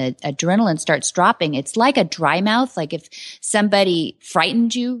out and the adrenaline starts dropping. It's like a dry mouth, like if somebody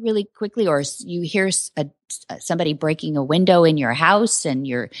frightened you really quickly, or you hear somebody breaking a window in your house and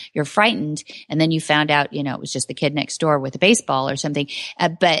you're frightened, and then you found out, it was just the kid next door with a baseball or something.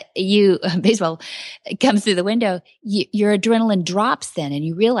 But baseball comes through the window, your adrenaline drops then, and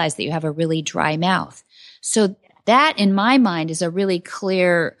you realize that you have a really dry mouth. So that, in my mind, is a really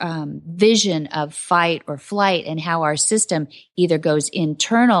clear vision of fight or flight, and how our system either goes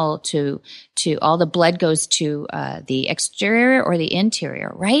internal to all the blood goes to the exterior or the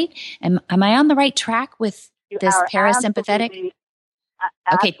interior, right? Am I on the right track with this parasympathetic?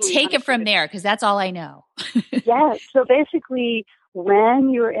 Okay, take it from there, because that's all I know. Yeah. So basically, when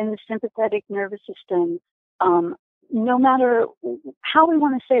you're in the sympathetic nervous system, no matter how we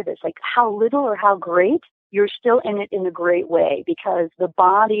want to say this, like how little or how great, you're still in it in a great way, because the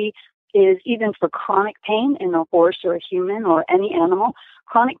body is, even for chronic pain in a horse or a human or any animal,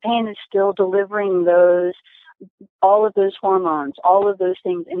 chronic pain is still delivering all of those hormones, all of those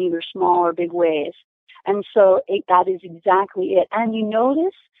things in either small or big ways. And so that is exactly it. And you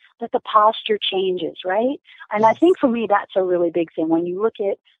notice that the posture changes, right? And I think for me, that's a really big thing. When you look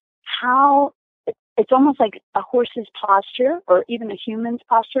at how it's almost like a horse's posture, or even a human's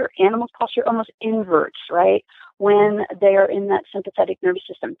posture, animal's posture, almost inverts, right? When they are in that sympathetic nervous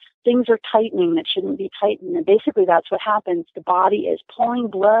system, things are tightening that shouldn't be tightened. And basically that's what happens. The body is pulling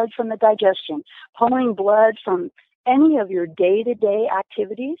blood from the digestion, pulling blood from any of your day-to-day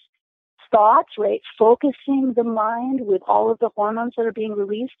activities, thoughts, right? Focusing the mind with all of the hormones that are being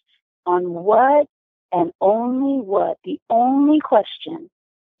released on what and only what. The only question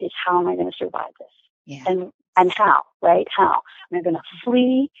is, how am I going to survive this? Yeah. And how, right? How? Am I going to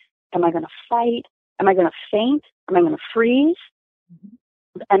flee? Am I going to fight? Am I going to faint? Am I going to freeze?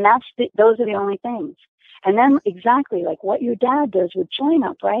 And those are the only things. And then exactly like what your dad does with Join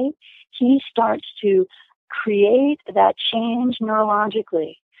Up, right? He starts to create that change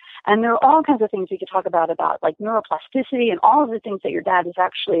neurologically. And there are all kinds of things we could talk about like neuroplasticity and all of the things that your dad is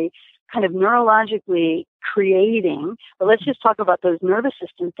actually kind of neurologically creating. But let's just talk about those nervous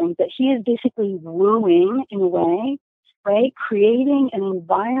system things that he is basically wooing in a way, right? Creating an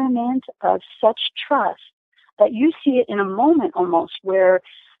environment of such trust that you see it in a moment almost, where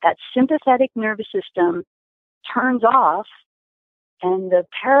that sympathetic nervous system turns off and the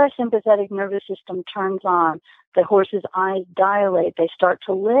parasympathetic nervous system turns on. The horse's eyes dilate. They start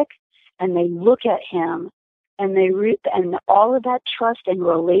to lick, and they look at him, and they and all of that trust and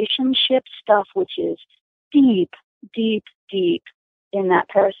relationship stuff, which is deep, deep, deep in that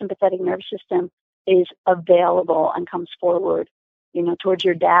parasympathetic nervous system, is available and comes forward, towards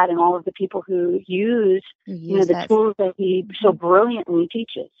your dad and all of the people who use the tools that he so brilliantly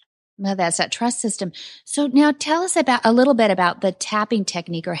teaches. Well, that's that trust system. So now tell us a little bit about the tapping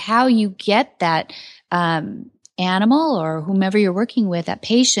technique, or how you get that animal or whomever you're working with, that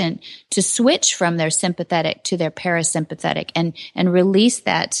patient, to switch from their sympathetic to their parasympathetic and release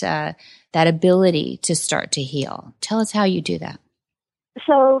that ability to start to heal. Tell us how you do that.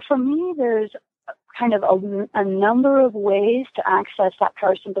 So for me, there's kind of a number of ways to access that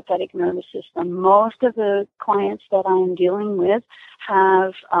parasympathetic nervous system. Most of the clients that I'm dealing with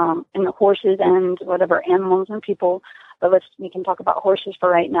have, in the horses and whatever animals and people, but we can talk about horses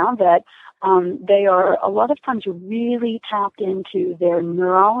for right now, that they are a lot of times really tapped into their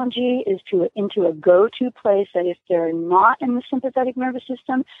neurology, into a go-to place that if they're not in the sympathetic nervous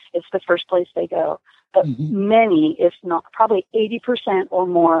system, it's the first place they go. But many, if not probably 80% or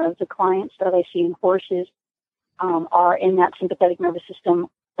more of the clients that I see in horses are in that sympathetic nervous system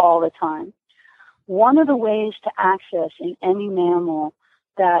all the time. One of the ways to access in any mammal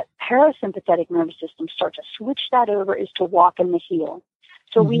that parasympathetic nervous system, start to switch that over, is to walk in the heel.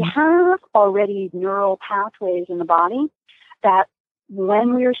 So we have already neural pathways in the body that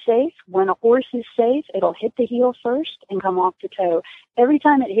when we're safe, when a horse is safe, it'll hit the heel first and come off the toe. Every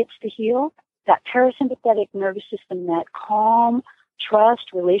time it hits the heel, that parasympathetic nervous system, that calm,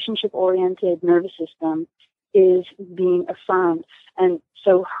 trust, relationship-oriented nervous system is being affirmed. And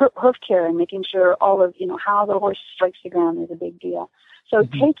so hoof care and making sure all of, how the horse strikes the ground is a big deal. So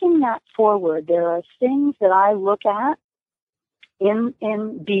taking that forward, there are things that I look at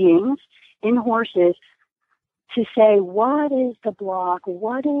in beings, in horses, to say, what is the block?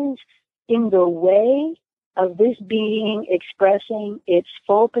 What is in the way of this being expressing its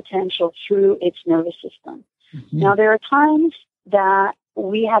full potential through its nervous system? Now, there are times that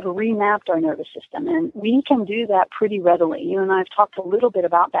we have remapped our nervous system, and we can do that pretty readily. You and I have talked a little bit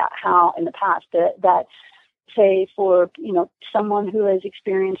about that, how in the past that say for, someone who has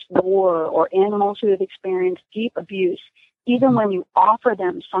experienced war or animals who have experienced deep abuse, even when you offer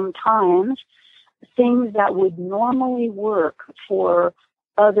them sometimes things that would normally work for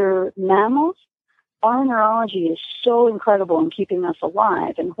other mammals, our neurology is so incredible in keeping us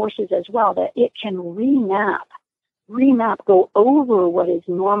alive, and horses as well, that it can remap, go over what is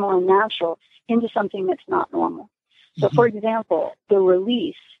normal and natural into something that's not normal. So, for example, the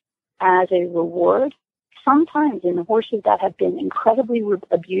release as a reward, sometimes in the horses that have been incredibly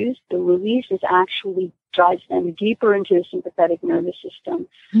abused, the release is actually drives them deeper into the sympathetic nervous system.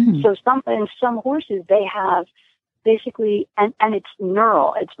 So in some horses, they have basically, and it's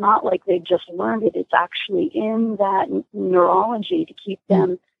neural. It's not like they just learned it. It's actually in that neurology to keep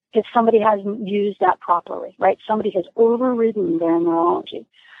them, if somebody hasn't used that properly, right? Somebody has overridden their neurology.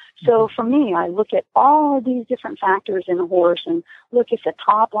 So for me, I look at all of these different factors in a horse and look if the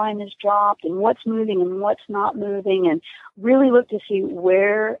top line is dropped and what's moving and what's not moving, and really look to see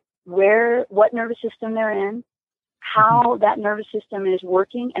what nervous system they're in, how that nervous system is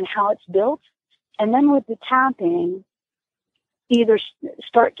working and how it's built. And then with the tapping, either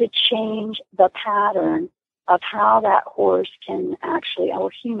start to change the pattern of how that horse can actually,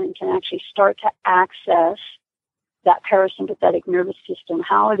 or human can actually start to access that parasympathetic nervous system,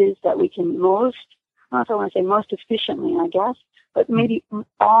 how it is that we can most, I don't know if I want to say most efficiently, I guess, but maybe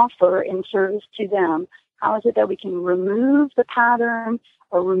offer in service to them, how is it that we can remove the pattern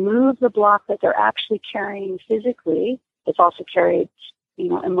or remove the block that they're actually carrying physically, it's also carried,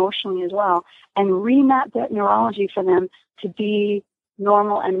 emotionally as well, and remap that neurology for them to be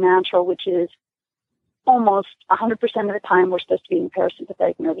normal and natural, which is almost 100% of the time we're supposed to be in the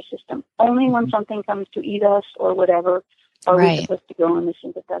parasympathetic nervous system. Only when something comes to eat us or whatever are we supposed to go in the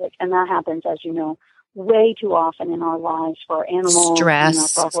sympathetic. And that happens, as you know, way too often in our lives for our animals.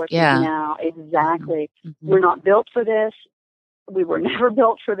 Stress. For our horses now. Exactly. We're not built for this. We were never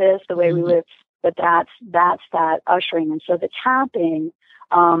built for this, the way we live. But that's that ushering. And so the tapping,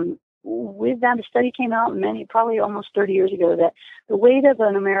 with that, a study came out probably almost 30 years ago, that the weight of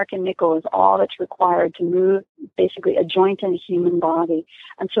an American nickel is all that's required to move basically a joint in a human body.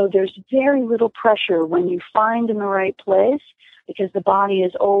 And so there's very little pressure when you find in the right place, because the body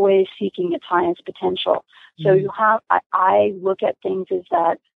is always seeking its highest potential. So I look at things as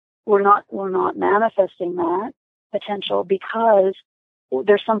that we're not manifesting that potential because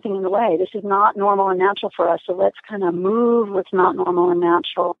there's something in the way. This is not normal and natural for us. So let's kind of move what's not normal and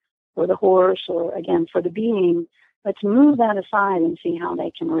natural for the horse, or again, for the being. Let's move that aside and see how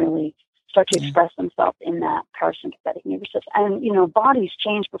they can really start to express themselves in that parasympathetic nervous system. And, bodies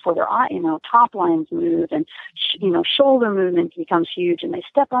change before their eye, top lines move and, shoulder movement becomes huge and they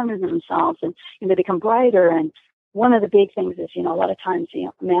step under themselves and they become brighter. And one of the big things is, a lot of times,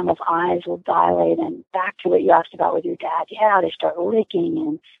 mammals' eyes will dilate, and back to what you asked about with your dad. Yeah, they start licking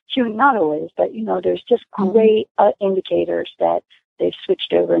and chewing, not always, but, there's just great indicators that they've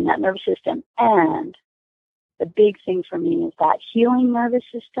switched over in that nervous system. And the big thing for me is that healing nervous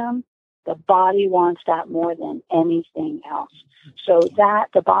system, the body wants that more than anything else. So that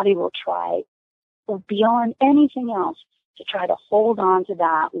the body will try beyond anything else to try to hold on to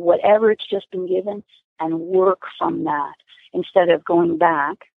that, whatever it's just been given, and work from that instead of going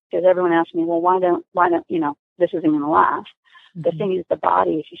back. Because everyone asks me, well, why don't, this isn't going to last. Mm-hmm. The thing is, the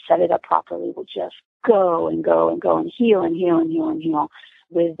body, if you set it up properly, will just go and go and go and heal and heal and heal and heal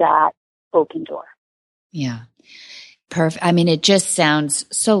with that open door. Yeah. Perfect. I mean, it just sounds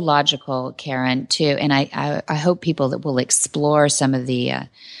so logical, Karen, too. And I hope people that will explore some of the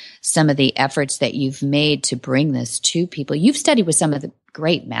efforts that you've made to bring this to people. You've studied with some of the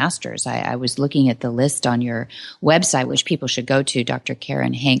great masters. I was looking at the list on your website, which people should go to,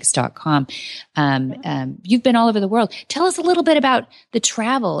 drkarenhanks.com. You've been all over the world. Tell us a little bit about the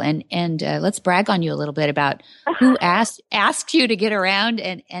travel and let's brag on you a little bit about who asked you to get around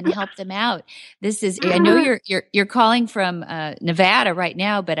and help them out. This is, I know you're calling from Nevada right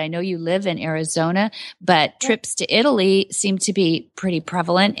now, but I know you live in Arizona, but trips to Italy seem to be pretty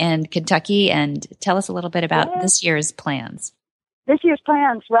prevalent, and Kentucky. And tell us a little bit about this year's plans. This year's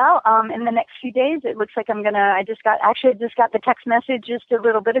plans, well, in the next few days, it looks like I just got the text message just a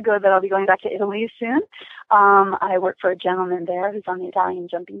little bit ago that I'll be going back to Italy soon. I work for a gentleman there who's on the Italian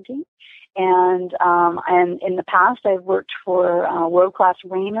jumping team. And in the past, I've worked for world-class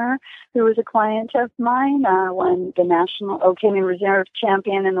Rayner, who was a client of mine, won the national Okami Reserve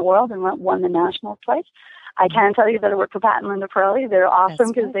champion in the world and won the national twice. I can tell you that I work for Pat and Linda Pirelli. They're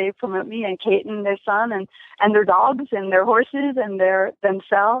awesome because they promote me and Kate and their son and their dogs and their horses and their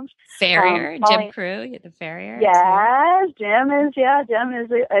themselves. Farrier, Jim Crew, the farrier. Yes, Jim is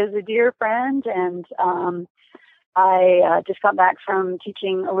a dear friend, and I just got back from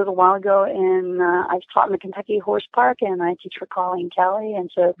teaching a little while ago I've taught in the Kentucky Horse Park, and I teach for Colleen Kelly, and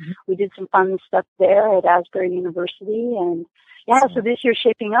so we did some fun stuff there at Asbury University, and so this year's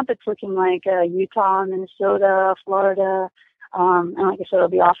shaping up. It's looking like Utah, Minnesota, Florida, and like I said, I'll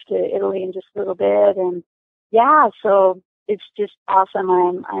be off to Italy in just a little bit, and so it's just awesome.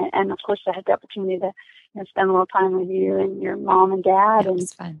 And of course I had the opportunity to spend a little time with you and your mom and dad, and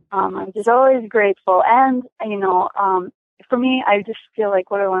I'm just always grateful. And for me, I just feel like,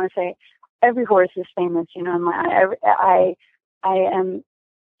 what do I want to say? Every horse is famous. I am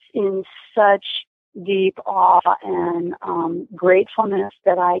in such deep awe and gratefulness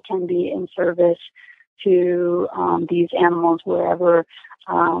that I can be in service to these animals wherever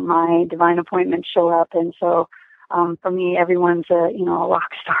my divine appointments show up. And so for me, everyone's a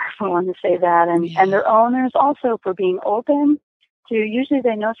rock star, if I want to say that, and their owners also, for being open to, usually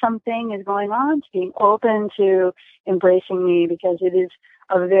they know something is going on, to being open to embracing me, because it is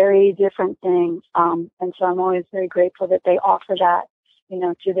a very different thing. And so I'm always very grateful that they offer that,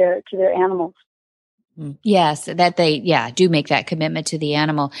 to their animals. Yes, that they, do make that commitment to the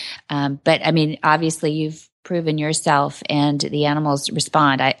animal. But I mean, obviously you've proven yourself and the animals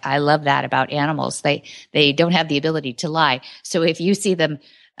respond. I love that about animals. They don't have the ability to lie. So if you see them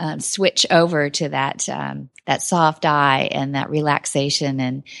switch over to that soft eye and that relaxation,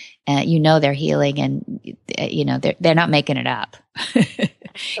 and they're healing, and they're not making it up.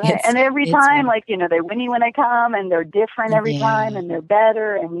 Right. And every time, they win you when they come, and they're different every time, and they're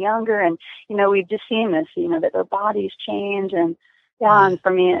better and younger. And, we've just seen this, that their bodies change, and and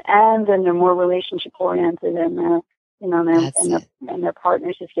for me, and then they're more relationship oriented, and and their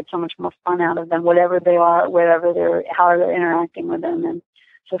partners just get so much more fun out of them, whatever they are, how they're interacting with them. And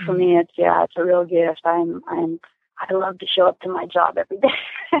so for me, it's a real gift. I love to show up to my job every day.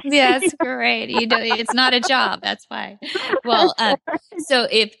 That's great. It's not a job. That's why. Well,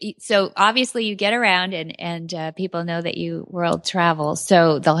 so obviously you get around, and people know that you world travel,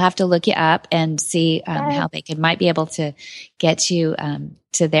 so they'll have to look you up and see how they might be able to get you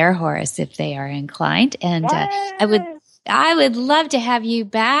to their horse if they are inclined. And I would love to have you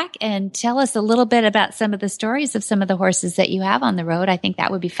back and tell us a little bit about some of the stories of some of the horses that you have on the road. I think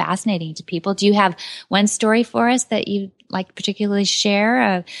that would be fascinating to people. Do you have one story for us that you'd like to particularly share,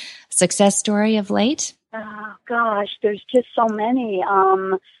 a success story of late? Oh, gosh, there's just so many.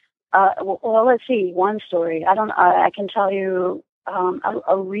 Well, let's see, one story. I can tell you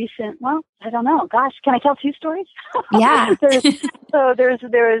a recent, well, I don't know. Gosh, can I tell 2 stories? Yeah.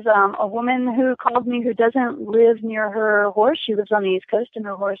 there's a woman who called me who doesn't live near her horse. She lives on the East Coast, and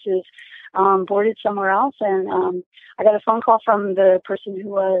her horse is boarded somewhere else. And I got a phone call from the person who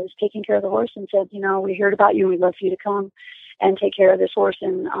was taking care of the horse and said, we heard about you and we'd love for you to come and take care of this horse.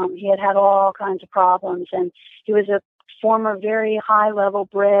 And he had all kinds of problems. And he was a former very high-level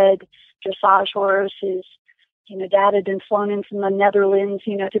bred dressage horse. His dad had been flown in from the Netherlands,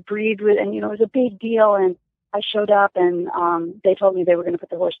 to breed with, and, it was a big deal. And I showed up and they told me they were going to put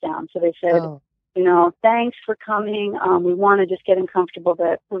the horse down. So they said, thanks for coming. We want to just get him comfortable,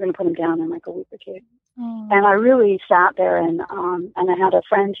 but we're going to put him down in like a week or 2. Oh. And I really sat there and I had a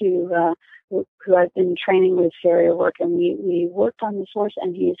friend who I've been training with farrier work, and we worked on this horse,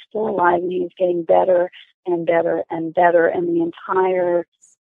 and he is still alive, and he is getting better and better and better. And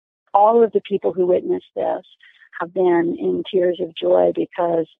all of the people who witnessed this have been in tears of joy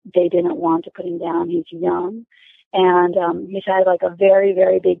because they didn't want to put him down. He's young, and he's had like a very,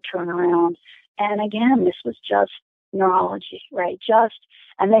 very big turnaround. And again, this was just neurology, right?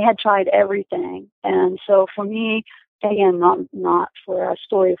 And they had tried everything. And so for me, again, not for a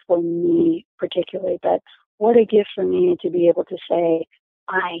story for me particularly, but what a gift for me to be able to say,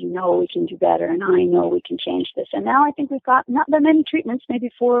 I know we can do better, and I know we can change this. And now I think we've got not that many treatments, maybe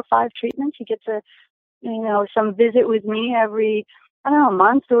 4 or 5 treatments. He gets some visit with me every, a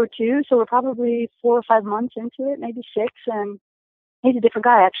month or 2. So we're probably 4 or 5 months into it, maybe 6. And he's a different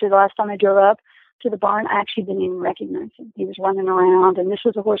guy. Actually, the last time I drove up to the barn, I actually didn't even recognize him. He was running around, and this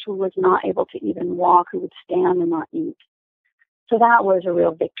was a horse who was not able to even walk, who would stand and not eat. So that was a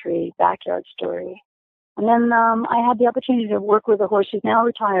real victory, backyard story. And then I had the opportunity to work with a horse who's now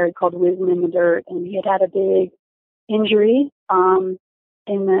retired called Wisdom in the Dirt, and he had a big injury in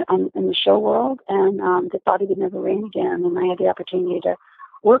the show world, and they thought he would never rein again. And I had the opportunity to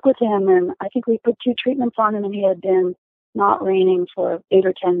work with him, and I think we put 2 treatments on him, and he had been not reining for 8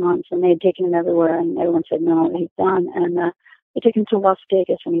 or 10 months, and they had taken him everywhere, and everyone said, no, he's done. And they took him to Las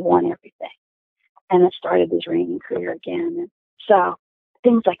Vegas, and he won everything. And it started his reining career again. And so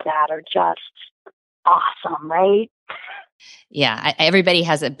things like that are just awesome, right? Yeah, everybody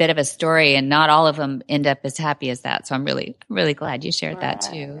has a bit of a story, and not all of them end up as happy as that. So I'm really, really glad you shared that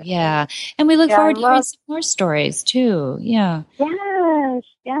too. Yeah, and we look forward to hearing some more stories too. Yeah.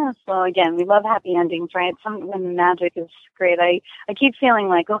 Yes. Well, again, we love happy endings, right? When the magic is great. I keep feeling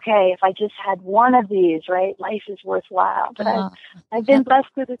like, okay, if I just had one of these, right, life is worthwhile. But I've been blessed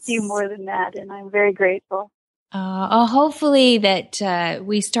with a few more than that, and I'm very grateful. Hopefully that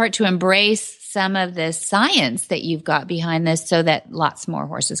we start to embrace some of the science that you've got behind this, so that lots more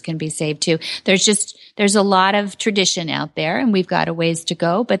horses can be saved too. There's a lot of tradition out there, and we've got a ways to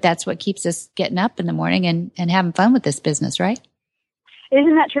go, but that's what keeps us getting up in the morning and having fun with this business, right?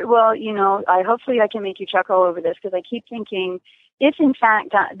 Isn't that true? Well, hopefully I can make you chuckle over this, because I keep thinking, if in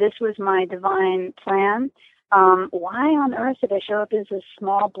fact this was my divine plan, why on earth did I show up as a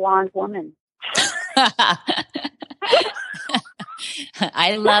small blonde woman?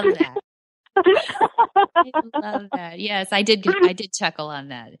 I love that. I love that. Yes, I did chuckle on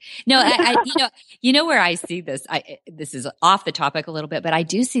that. No, I where I see this. This is off the topic a little bit, but I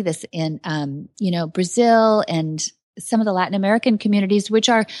do see this in Brazil and some of the Latin American communities, which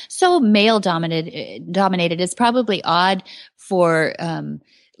are so male dominated. It's probably odd for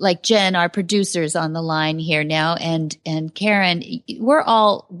like Jen, our producers on the line here now, and Karen, we're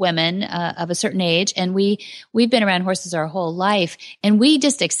all women of a certain age, and we've been around horses our whole life, and we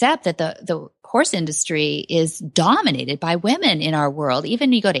just accept that the horse industry is dominated by women in our world.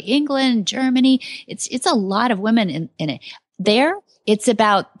 Even you go to England, Germany, it's a lot of women in it. There, it's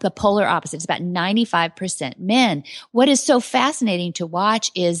about the polar opposite. It's about 95% men. What is so fascinating to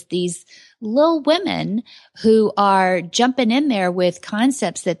watch is these little women who are jumping in there with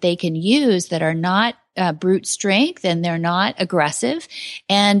concepts that they can use that are not brute strength, and they're not aggressive,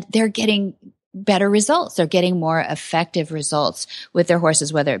 and they're getting better results. They're getting more effective results with their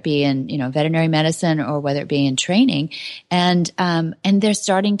horses, whether it be in, veterinary medicine or whether it be in training. And they're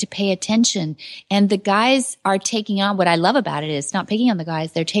starting to pay attention. And the guys are taking on, what I love about it is not picking on the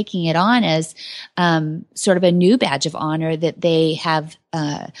guys. They're taking it on as, sort of a new badge of honor that they have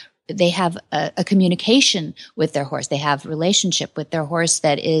a communication with their horse. They have relationship with their horse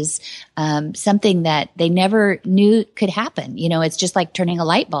that is something that they never knew could happen. It's just like turning a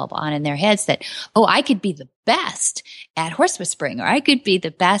light bulb on in their heads that, I could be the best at horse whispering, or I could be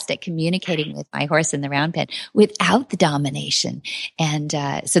the best at communicating with my horse in the round pen without the domination. And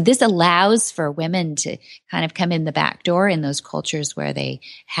so this allows for women to kind of come in the back door in those cultures where they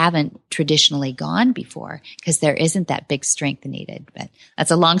haven't traditionally gone before, because there isn't that big strength needed. But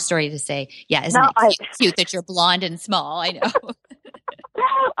that's a long story to say, yeah, isn't it cute that you're blonde and small? I know.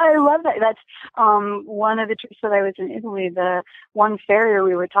 I love that. That's one of the trips that I was in Italy. The one farrier,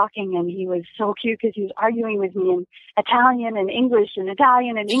 we were talking, and he was so cute because he was arguing with me in Italian and English and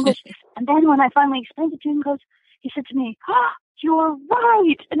Italian and English. And then when I finally explained it to him, he said to me, "You're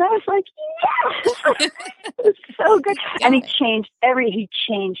right." And I was like, "Yes!" It was so good. And he changed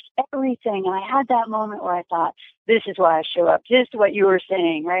everything. And I had that moment where I thought, this is why I show up. Just what you were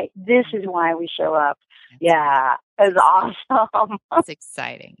saying, right? This is why we show up. Yeah, it was awesome. It's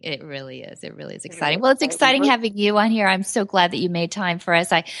exciting. It really is. It really is exciting. Well, it's exciting having you on here. I'm so glad that you made time for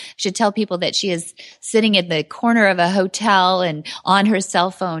us. I should tell people that she is sitting in the corner of a hotel and on her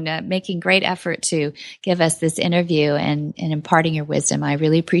cell phone, making great effort to give us this interview and imparting your wisdom. I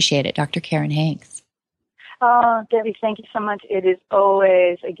really appreciate it, Dr. Karen Hanks. Oh, Debbie, thank you so much. It is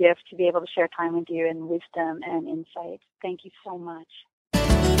always a gift to be able to share time with you and wisdom and insight. Thank you so much.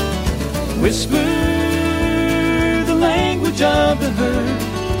 Whisper the language of the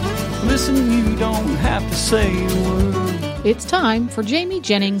herd. Listen, you don't have to say a word. It's time for Jamie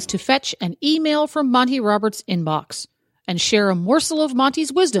Jennings to fetch an email from Monty Roberts' inbox and share a morsel of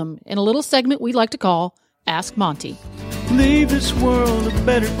Monty's wisdom in a little segment we like to call Ask Monty. Leave this world a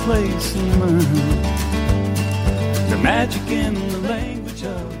better place than mine. The magic in the language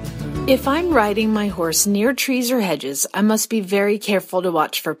of the herd. If I'm riding my horse near trees or hedges, I must be very careful to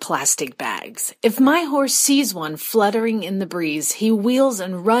watch for plastic bags. If my horse sees one fluttering in the breeze, he wheels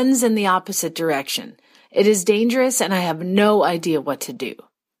and runs in the opposite direction. It is dangerous and I have no idea what to do.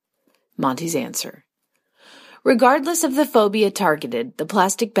 Monty's answer. Regardless of the phobia targeted, the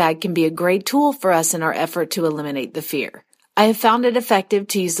plastic bag can be a great tool for us in our effort to eliminate the fear. I have found it effective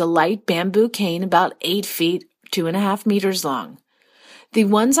to use a light bamboo cane about 8 feet, 2.5 meters long. The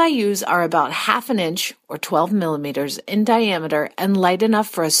ones I use are about 1/2 inch or 12 millimeters in diameter and light enough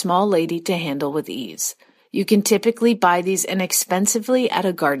for a small lady to handle with ease. You can typically buy these inexpensively at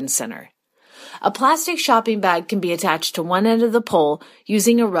a garden center. A plastic shopping bag can be attached to one end of the pole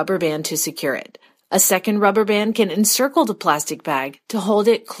using a rubber band to secure it. A second rubber band can encircle the plastic bag to hold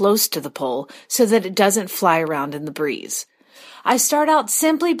it close to the pole so that it doesn't fly around in the breeze. I start out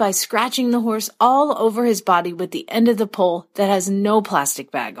simply by scratching the horse all over his body with the end of the pole that has no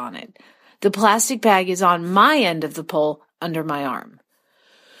plastic bag on it. The plastic bag is on my end of the pole under my arm.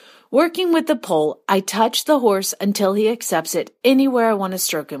 Working with the pole, I touch the horse until he accepts it anywhere I want to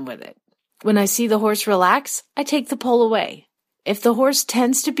stroke him with it. When I see the horse relax, I take the pole away. If the horse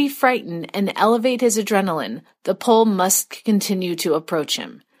tends to be frightened and elevate his adrenaline, the pole must continue to approach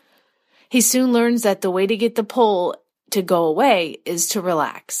him. He soon learns that the way to get the pole to go away is to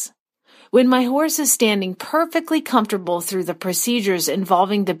relax. When my horse is standing perfectly comfortable through the procedures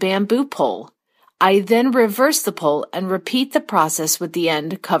involving the bamboo pole, I then reverse the pole and repeat the process with the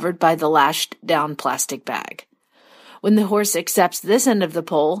end covered by the lashed down plastic bag. When the horse accepts this end of the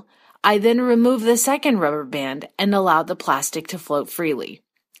pole, I then remove the second rubber band and allow the plastic to float freely.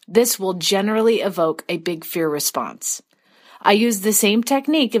 This will generally evoke a big fear response. I use the same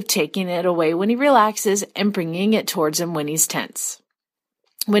technique of taking it away when he relaxes and bringing it towards him when he's tense.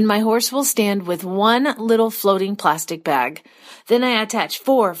 When my horse will stand with one little floating plastic bag, then I attach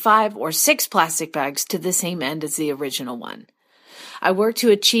 4, 5, or 6 plastic bags to the same end as the original one. I work to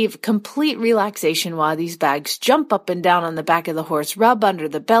achieve complete relaxation while these bags jump up and down on the back of the horse, rub under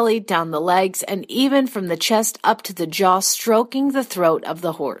the belly, down the legs, and even from the chest up to the jaw, stroking the throat of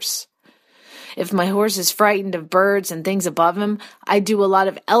the horse. If my horse is frightened of birds and things above him, I do a lot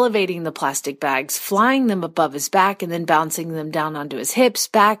of elevating the plastic bags, flying them above his back and then bouncing them down onto his hips,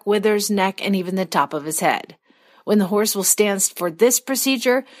 back, withers, neck, and even the top of his head. When the horse will stand for this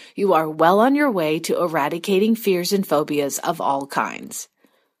procedure, you are well on your way to eradicating fears and phobias of all kinds.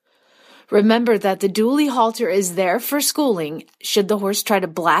 Remember that the dually halter is there for schooling should the horse try to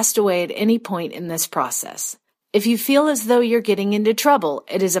blast away at any point in this process. If you feel as though you're getting into trouble,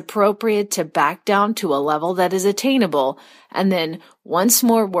 it is appropriate to back down to a level that is attainable and then once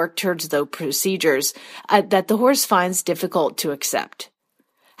more work towards those procedures that the horse finds difficult to accept.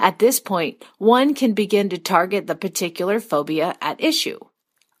 At this point, one can begin to target the particular phobia at issue.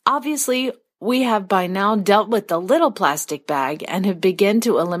 Obviously, we have by now dealt with the little plastic bag and have begun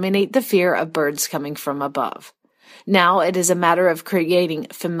to eliminate the fear of birds coming from above. Now it is a matter of creating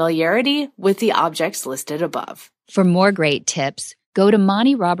familiarity with the objects listed above. For more great tips, go to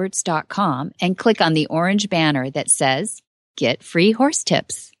MontyRoberts.com and click on the orange banner that says, Get Free Horse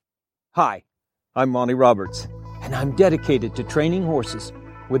Tips. Hi, I'm Monty Roberts, and I'm dedicated to training horses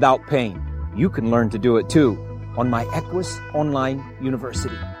without pain. You can learn to do it too on my Equus Online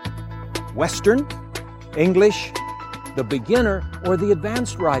University. Western, English, the beginner, or the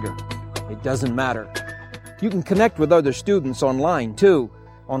advanced rider. It doesn't matter. You can connect with other students online too,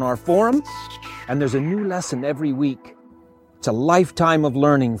 on our forum, and there's a new lesson every week. It's a lifetime of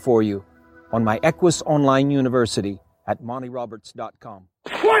learning for you on my Equus Online University at MontyRoberts.com.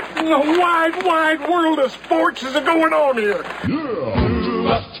 What in the wide, wide world of sports is going on here?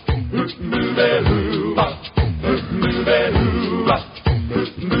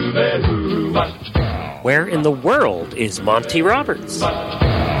 Where in the world is Monty Roberts?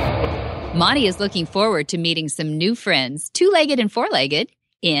 Monty is looking forward to meeting some new friends, two-legged and four-legged,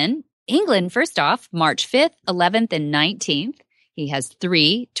 in England, first off, March 5th, 11th, and 19th. He has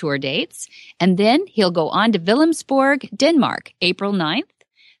 3 tour dates. And then he'll go on to Wilhelmsborg, Denmark, April 9th.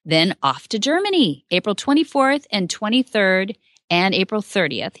 Then off to Germany, April 24th and 23rd, and April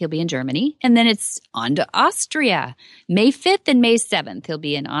 30th. He'll be in Germany. And then it's on to Austria, May 5th and May 7th. He'll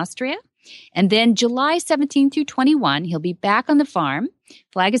be in Austria. And then July 17th through 21, he'll be back on the farm,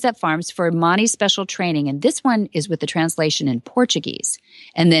 Flag Is Up Farms, for Monty's special training. And this one is with the translation in Portuguese.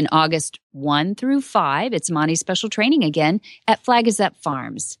 And then August 1 through 5, it's Monty's special training again at Flag Is Up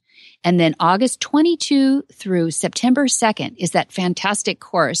Farms. And then August 22 through September 2nd is that fantastic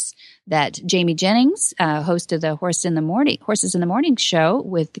course that Jamie Jennings, host of the Horses in the Morning show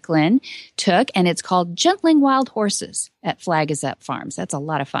with Glenn, took. And it's called Gentling Wild Horses at Flag Is Up Farms. That's a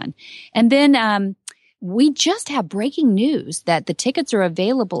lot of fun. And then we just have breaking news that the tickets are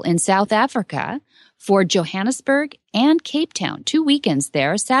available in South Africa for Johannesburg and Cape Town. 2 weekends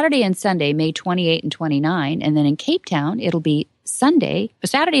there, Saturday and Sunday, May 28 and 29. And then in Cape Town, it'll be Saturday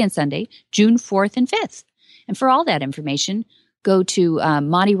and Sunday, June 4th and 5th. And for all that information, go to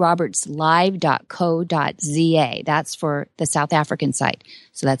montyrobertslive.co.za. That's for the South African site.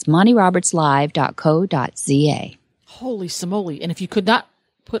 So that's montyrobertslive.co.za. Holy simoly. And if you could not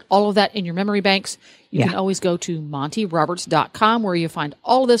put all of that in your memory banks, you can always go to montyroberts.com where you find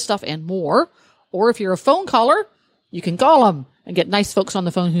all of this stuff and more. Or if you're a phone caller, you can call them and get nice folks on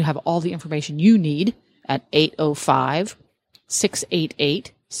the phone who have all the information you need at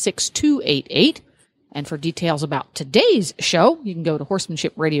 805-688-6288. And for details about today's show, you can go to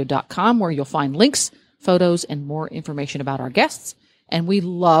horsemanshipradio.com where you'll find links, photos, and more information about our guests. And we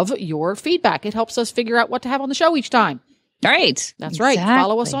love your feedback. It helps us figure out what to have on the show each time. Right. That's right.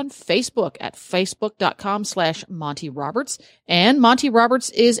 Follow us on Facebook at facebook.com/Monty Roberts. And Monty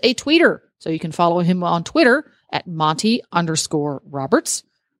Roberts is a tweeter. So you can follow him on Twitter at Monty_Roberts.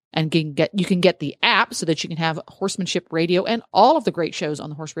 And you can get the app so that you can have Horsemanship Radio and all of the great shows on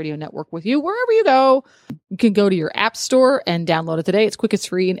the Horse Radio Network with you wherever you go. You can go to your app store and download it today. It's quick, it's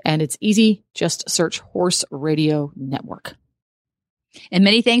free, and it's easy. Just search Horse Radio Network. And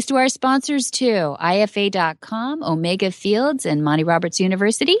many thanks to our sponsors too, IFA.com, Omega Fields, and Monty Roberts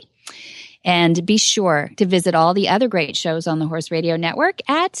University. And be sure to visit all the other great shows on the Horse Radio Network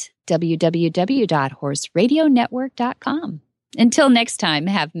at www.horseradionetwork.com. Until next time,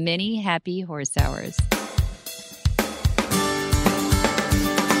 have many happy horse hours.